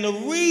 And the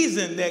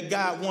reason that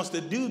God wants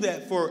to do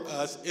that for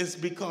us is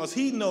because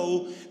he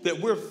knows that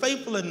we're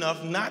faithful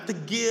enough not to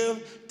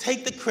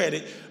take the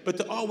credit, but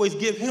to always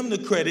give him the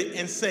credit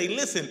and say,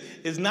 listen,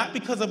 it's not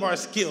because of our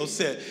skill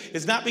set.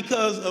 It's not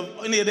because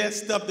of any of that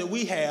stuff that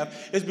we have.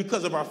 It's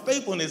because of our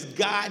faithfulness.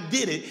 God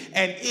did it.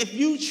 And if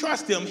you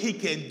trust him, he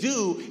can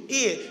do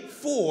it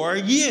for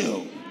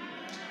you.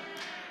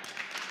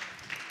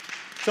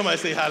 Somebody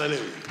say hallelujah.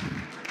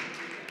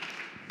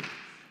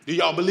 Do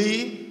y'all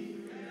believe?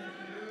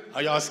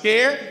 Are y'all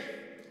scared?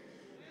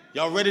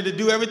 Y'all ready to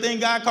do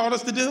everything God called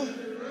us to do?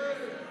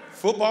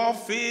 Football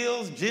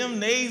fields,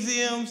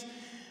 gymnasiums,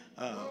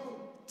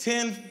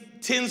 10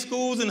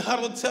 schools in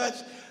Huddle Touch.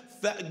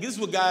 This is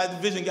what God's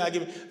vision God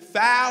gave me.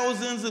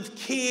 Thousands of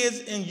kids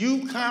in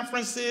youth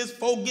conferences,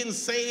 folk getting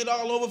saved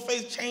all over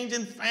face,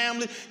 changing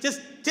family,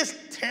 just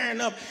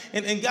tearing up.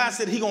 And God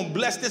said he going to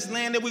bless this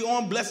land that we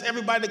on, bless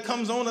everybody that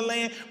comes on the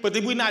land. But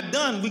if we're not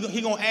done,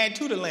 he going to add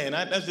to the land.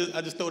 I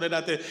just throw that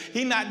out there.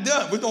 He not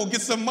done. We're going to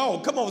get some more.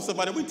 Come on,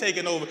 somebody. We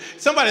taking over.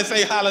 Somebody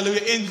say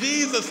hallelujah in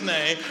Jesus'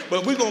 name.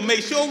 But we're going to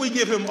make sure we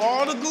give him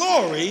all the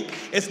glory.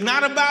 It's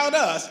not about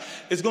us.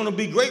 It's going to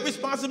be great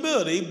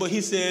responsibility. But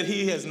he said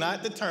he has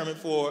not determined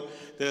for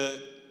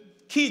the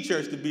key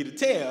church to be the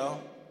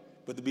tail,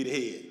 but to be the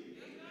head.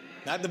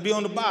 Not to be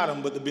on the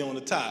bottom, but to be on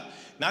the top.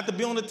 Not to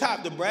be on the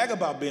top to brag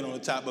about being on the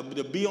top, but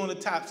to be on the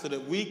top so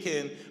that we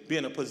can be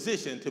in a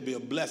position to be a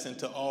blessing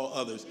to all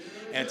others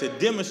and to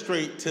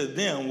demonstrate to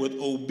them what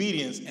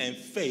obedience and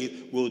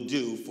faith will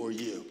do for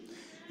you.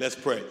 Let's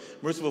pray.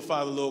 Merciful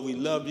Father, Lord, we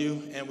love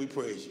you and we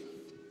praise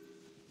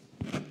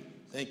you.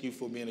 Thank you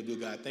for being a good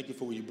God. Thank you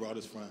for where you brought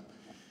us from.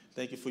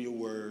 Thank you for your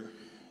word.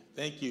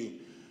 Thank you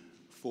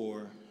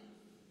for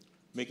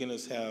making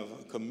us have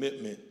a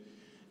commitment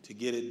to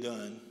get it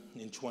done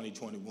in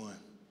 2021.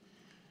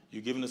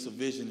 You've given us a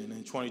vision, and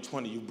in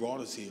 2020, you brought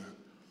us here.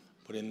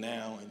 But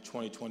now, in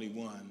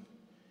 2021,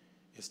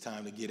 it's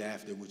time to get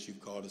after what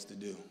you've called us to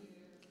do.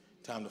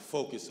 Time to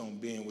focus on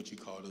being what you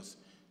called us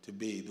to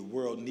be. The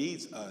world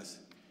needs us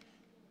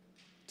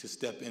to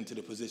step into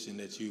the position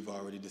that you've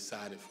already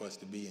decided for us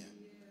to be in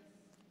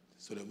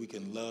so that we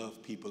can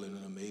love people in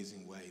an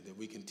amazing way, that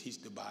we can teach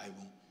the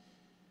Bible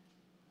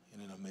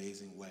in an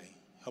amazing way.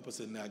 Help us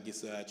to not get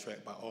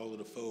sidetracked by all of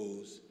the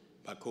foes,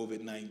 by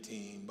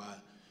COVID-19, by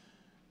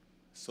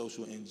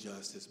social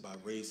injustice, by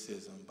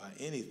racism, by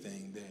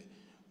anything that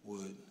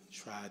would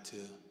try to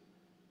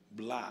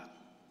block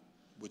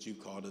what you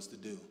called us to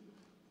do.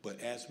 But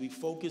as we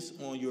focus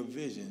on your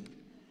vision,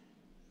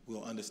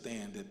 we'll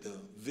understand that the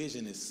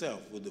vision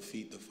itself will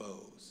defeat the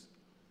foes,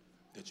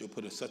 that you'll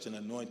put such an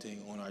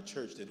anointing on our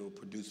church that it will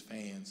produce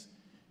fans,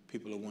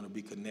 people who want to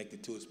be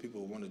connected to us,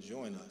 people who want to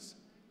join us.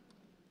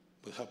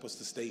 But help us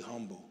to stay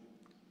humble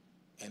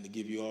and to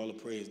give you all the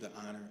praise, the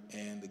honor,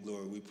 and the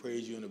glory. We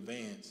praise you in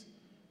advance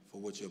for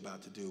what you're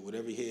about to do. With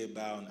every head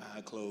bowed and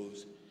eye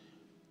closed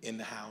in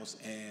the house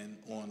and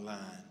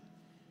online,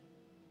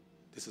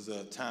 this is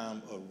a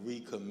time of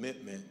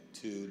recommitment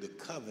to the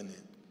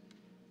covenant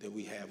that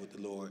we have with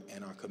the Lord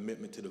and our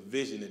commitment to the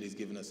vision that he's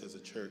given us as a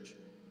church.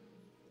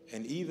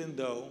 And even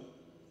though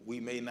we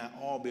may not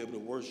all be able to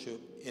worship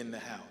in the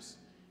house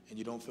and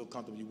you don't feel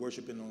comfortable, you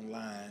worshiping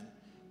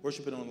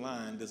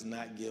online does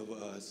not give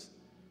us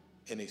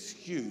an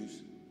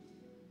excuse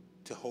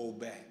to hold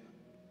back.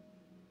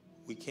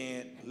 We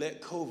can't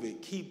let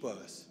COVID keep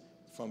us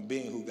from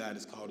being who God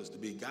has called us to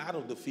be. God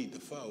will defeat the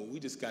foe. We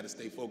just got to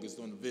stay focused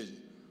on the vision.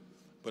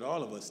 But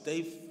all of us,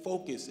 stay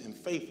focused and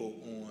faithful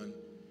on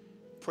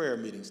prayer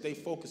meetings. Stay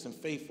focused and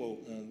faithful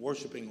on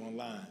worshiping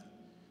online.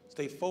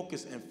 Stay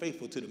focused and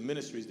faithful to the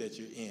ministries that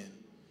you're in.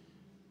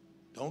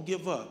 Don't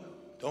give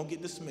up. Don't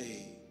get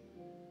dismayed.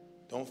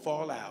 Don't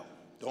fall out.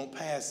 Don't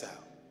pass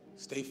out.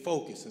 Stay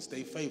focused and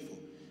stay faithful,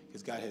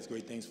 because God has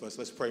great things for us.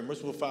 Let's pray.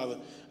 Merciful Father,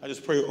 I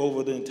just pray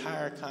over the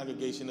entire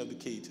congregation of the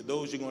Key, to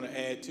those you're going to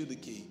add to the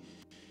Key,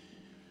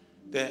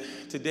 that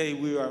today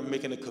we are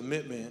making a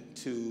commitment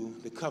to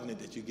the covenant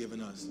that you've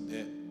given us,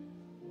 that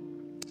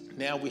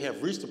now we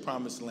have reached the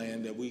promised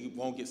land, that we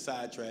won't get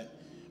sidetracked,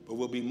 but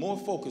we'll be more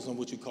focused on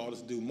what you called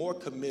us to do, more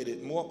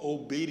committed, more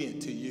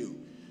obedient to you,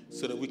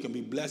 so that we can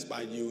be blessed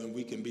by you and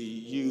we can be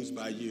used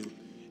by you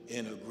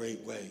in a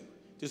great way.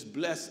 Just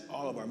bless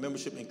all of our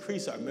membership,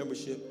 increase our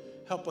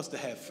membership, help us to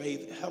have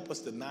faith, help us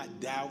to not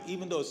doubt,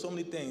 even though there's so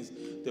many things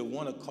that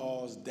want to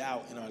cause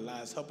doubt in our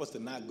lives. Help us to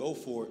not go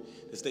for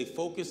it, to stay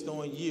focused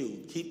on you,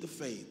 keep the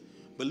faith,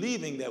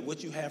 believing that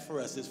what you have for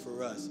us is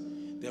for us,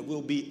 that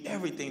we'll be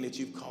everything that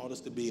you've called us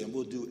to be, and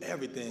we'll do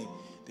everything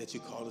that you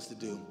called us to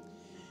do.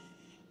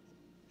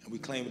 And we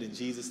claim it in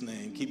Jesus'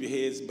 name. Keep your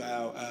heads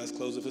bowed, eyes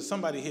closed. If there's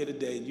somebody here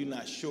today and you're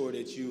not sure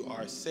that you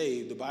are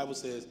saved, the Bible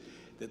says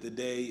that the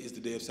day is the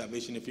day of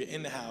salvation. If you're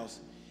in the house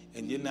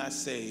and you're not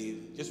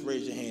saved, just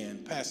raise your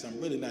hand. Pastor, I'm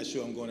really not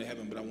sure I'm going to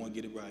heaven, but I want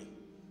to get it right.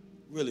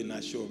 Really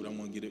not sure, but I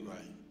want to get it right.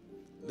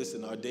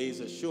 Listen, our days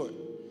are short.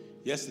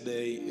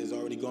 Yesterday is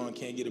already gone,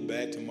 can't get it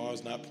back.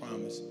 Tomorrow's not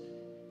promised.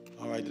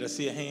 All right, did I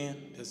see a hand?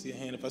 Did I see a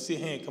hand? If I see a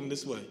hand, come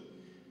this way.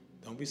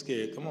 Don't be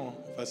scared. Come on.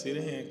 If I see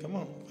the hand, come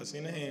on. If I see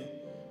the hand,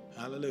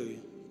 hallelujah.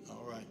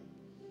 All right.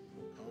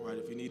 All right,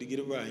 if you need to get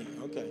it right,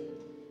 okay.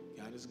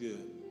 God is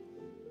good.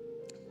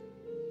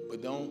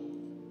 But don't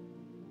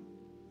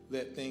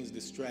let things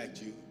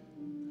distract you.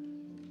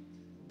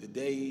 The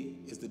day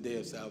is the day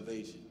of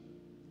salvation.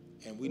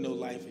 And we know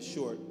life is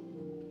short.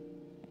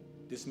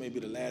 This may be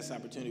the last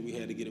opportunity we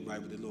had to get it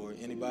right with the Lord.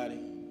 Anybody?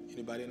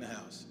 Anybody in the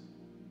house?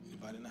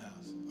 Anybody in the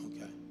house?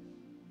 Okay.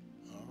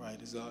 All right,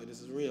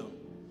 this is real.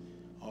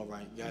 All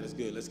right, God is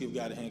good. Let's give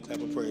God a hand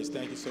clap of praise.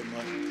 Thank you so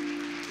much.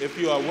 If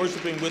you are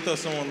worshiping with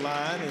us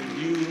online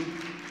and you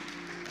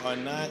are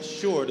not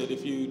sure that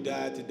if you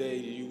died today,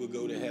 you would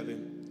go to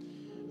heaven,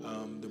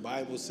 the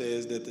Bible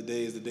says that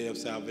today is the day of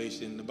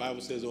salvation. The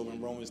Bible says over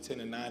in Romans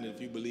 10:9, that if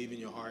you believe in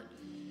your heart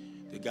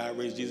that God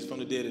raised Jesus from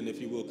the dead, and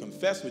if you will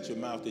confess with your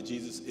mouth that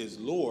Jesus is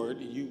Lord,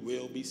 you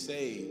will be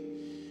saved.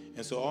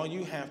 And so all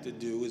you have to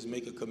do is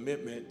make a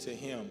commitment to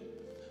him.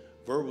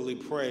 Verbally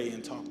pray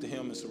and talk to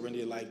him and surrender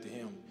your life to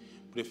him.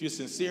 But if you're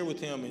sincere with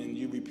him and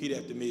you repeat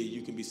after me,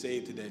 you can be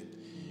saved today.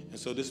 And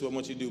so this is what I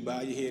want you to do.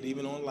 Bow your head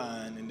even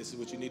online, and this is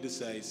what you need to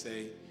say.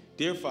 Say,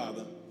 Dear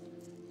Father,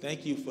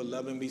 thank you for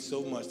loving me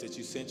so much that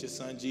you sent your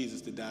son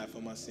Jesus to die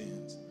for my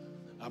sins.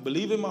 I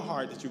believe in my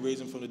heart that you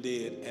raised him from the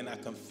dead, and I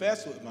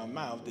confess with my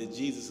mouth that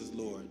Jesus is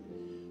Lord.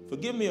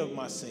 Forgive me of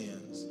my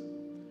sins.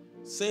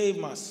 Save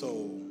my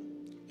soul.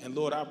 And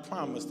Lord, I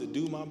promise to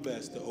do my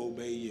best to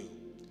obey you.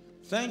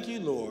 Thank you,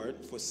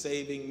 Lord, for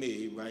saving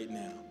me right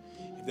now.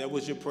 If that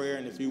was your prayer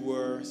and if you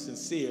were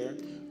sincere,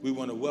 we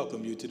want to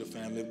welcome you to the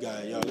family of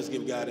God. Y'all, let's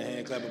give God a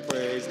hand clap of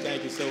praise.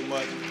 Thank you so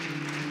much.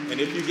 And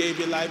if you gave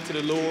your life to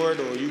the Lord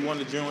or you want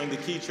to join the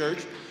Key Church,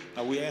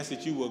 we ask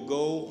that you will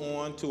go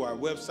on to our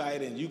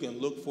website and you can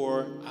look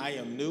for I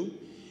Am New.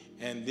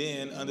 And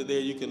then under there,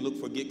 you can look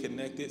for Get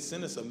Connected.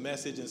 Send us a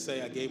message and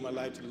say, I gave my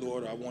life to the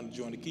Lord, or I want to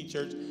join the Key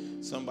Church.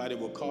 Somebody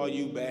will call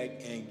you back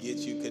and get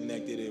you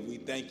connected. And we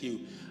thank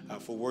you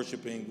for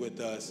worshiping with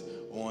us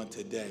on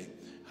today.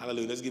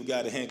 Hallelujah. Let's give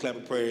God a hand clap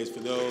of praise for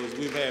those.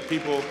 We've had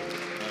people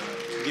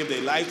give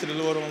their life to the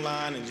Lord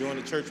online and join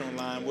the church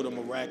online. What a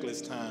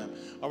miraculous time.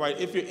 All right,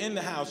 if you're in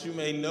the house, you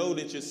may know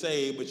that you're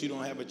saved, but you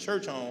don't have a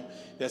church home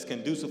that's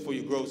conducive for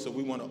your growth. So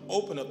we want to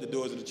open up the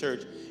doors of the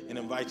church and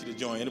invite you to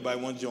join.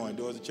 Anybody want to join?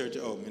 Doors of the church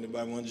are open.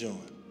 Anybody want to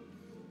join?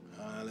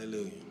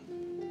 Hallelujah.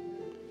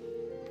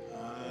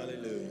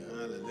 Hallelujah.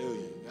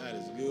 Hallelujah. God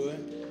is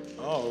good.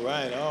 All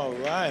right, all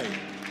right.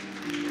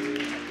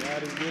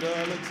 God is good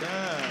all the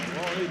time.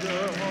 Won't he do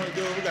it? Won't he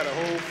do it? We got a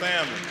whole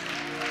family.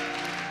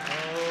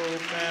 Whole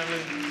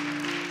family.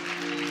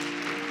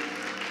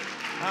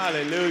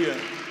 Hallelujah.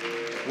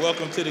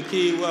 Welcome to the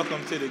Key.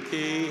 Welcome to the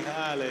Key.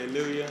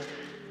 Hallelujah.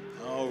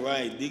 All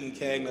right. Deacon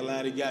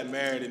Cagnolati got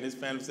married, and his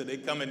family said they're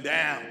coming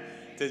down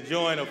to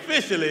join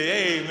officially.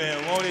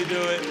 Amen. Won't he do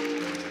it?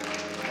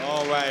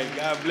 All right.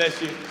 God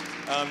bless you.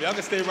 Y'all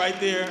can stay right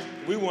there.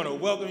 We want to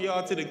welcome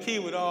y'all to the Key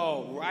with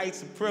all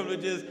rights,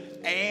 privileges,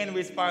 and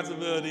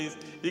responsibilities.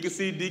 You can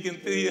see Deacon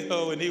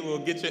Theo, and he will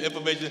get your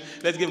information.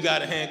 Let's give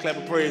God a hand clap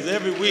of praise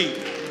every week.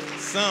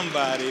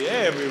 Somebody,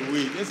 every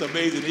week. It's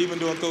amazing. Even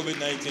during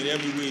COVID-19,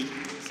 every week,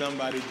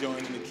 somebody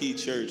joining the Key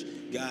Church.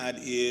 God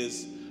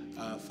is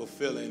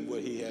fulfilling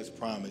what he has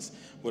promised.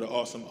 What an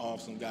awesome,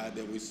 awesome God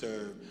that we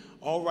serve.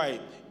 All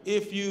right.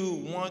 If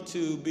you want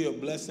to be a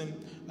blessing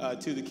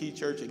to the Key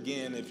Church,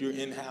 again, if you're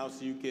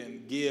in-house, you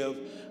can give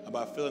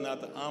by filling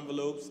out the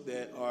envelopes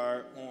that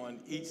are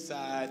on each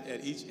side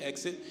at each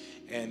exit.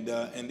 And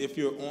if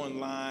you're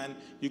online,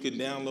 you can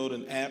download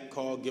an app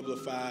called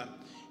Givelify,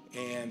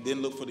 and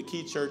then look for the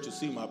Key Church to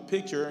see my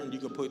picture, and you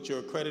can put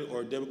your credit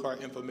or debit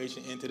card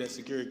information into that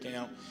secure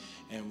account.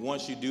 And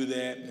once you do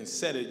that and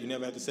set it, you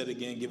never have to set it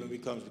again. Giving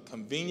becomes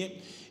convenient.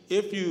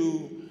 If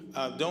you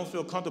don't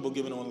feel comfortable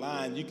giving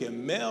online, you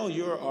can mail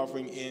your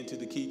offering into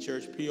the Key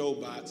Church, P.O.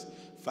 Box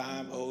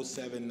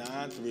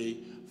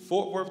 50793,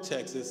 Fort Worth,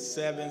 Texas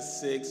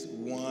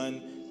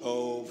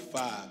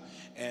 76105.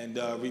 And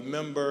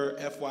remember,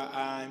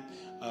 FYI,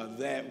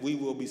 that we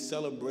will be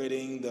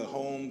celebrating the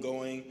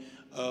homegoing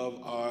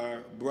of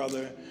our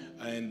brother,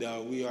 and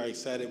we are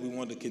excited. We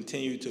want to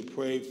continue to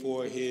pray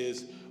for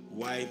his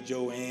wife,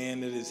 Joanne,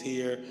 that is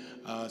here.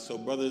 So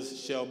Brother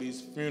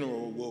Shelby's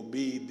funeral will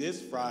be this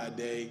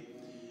Friday,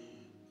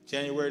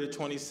 January the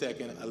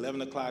 22nd,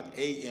 11 o'clock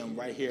a.m.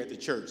 right here at the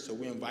church. So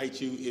we invite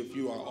you, if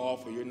you are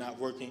off or you're not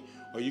working,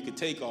 or you can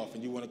take off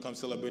and you want to come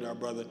celebrate our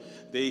brother.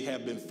 They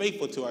have been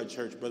faithful to our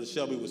church. Brother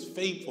Shelby was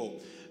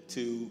faithful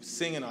to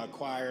sing in our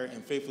choir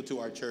and faithful to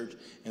our church.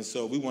 And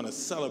so we want to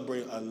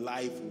celebrate a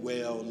life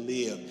well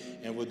lived.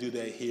 And we'll do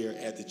that here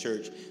at the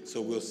church.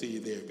 So we'll see you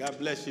there. God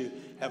bless you.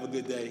 Have a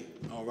good day.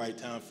 All right,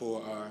 time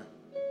for our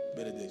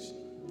benediction.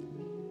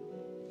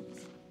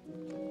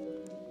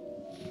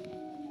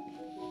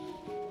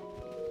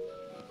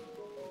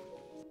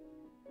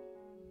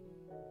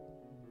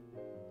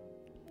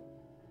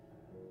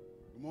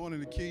 Good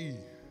morning, the Key.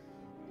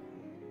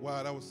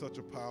 Wow, that was such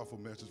a powerful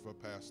message for a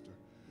pastor.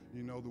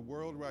 You know, the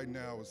world right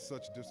now is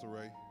such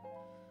disarray,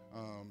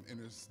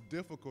 and it's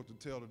difficult to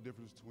tell the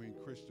difference between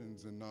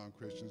Christians and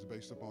non-Christians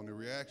based upon their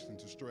reaction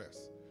to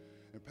stress.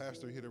 And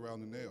Pastor hit around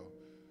the nail.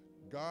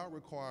 God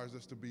requires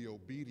us to be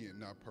obedient,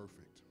 not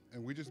perfect.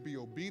 And we just be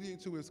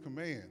obedient to his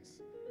commands,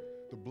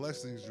 the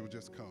blessings will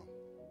just come.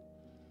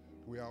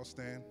 We all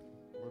stand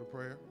for the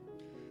prayer.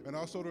 And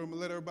also to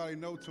let everybody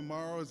know,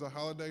 tomorrow is a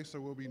holiday, so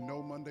there will be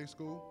no Monday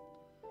school.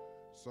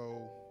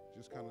 So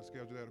just kind of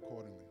schedule that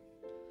accordingly.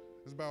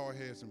 Let's bow our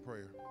heads in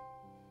prayer.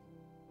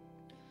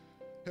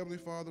 Heavenly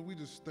Father, we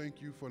just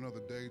thank you for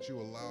another day that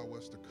you allow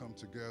us to come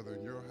together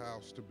in your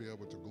house to be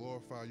able to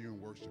glorify you and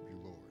worship you,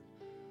 Lord.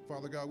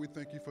 Father God, we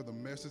thank you for the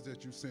message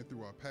that you sent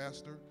through our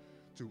pastor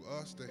to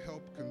us to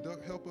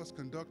help us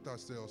conduct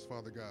ourselves,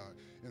 Father God,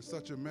 in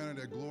such a manner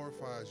that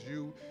glorifies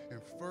you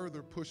and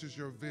further pushes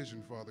your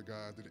vision, Father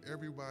God, that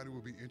everybody will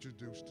be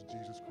introduced to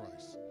Jesus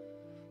Christ.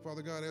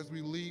 Father God, as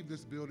we leave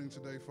this building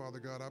today, Father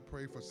God, I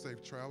pray for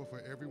safe travel for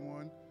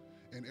everyone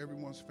and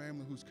everyone's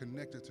family who's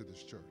connected to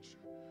this church.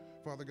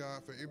 Father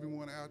God, for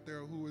everyone out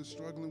there who is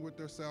struggling with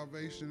their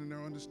salvation and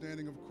their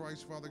understanding of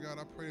Christ, Father God,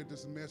 I pray that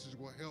this message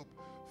will help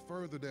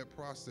further that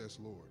process,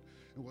 Lord,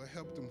 and will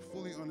help them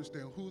fully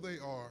understand who they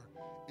are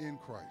in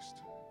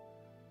Christ.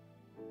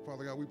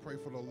 Father God, we pray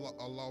for our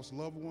lost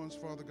loved ones,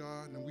 Father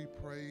God, and we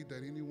pray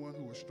that anyone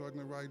who is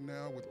struggling right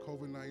now with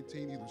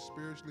COVID-19, either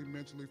spiritually,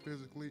 mentally,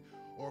 physically,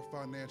 or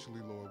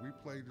financially, Lord, we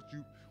pray that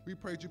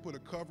you put a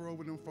cover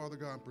over them, Father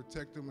God, and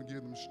protect them and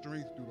give them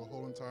strength through the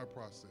whole entire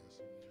process.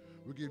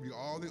 We give you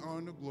all the honor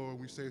and the glory.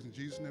 We say it in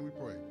Jesus' name we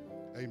pray.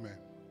 Amen.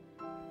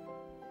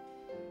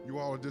 You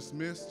all are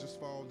dismissed. Just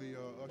follow the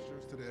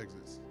ushers to the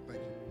exits. Thank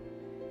you.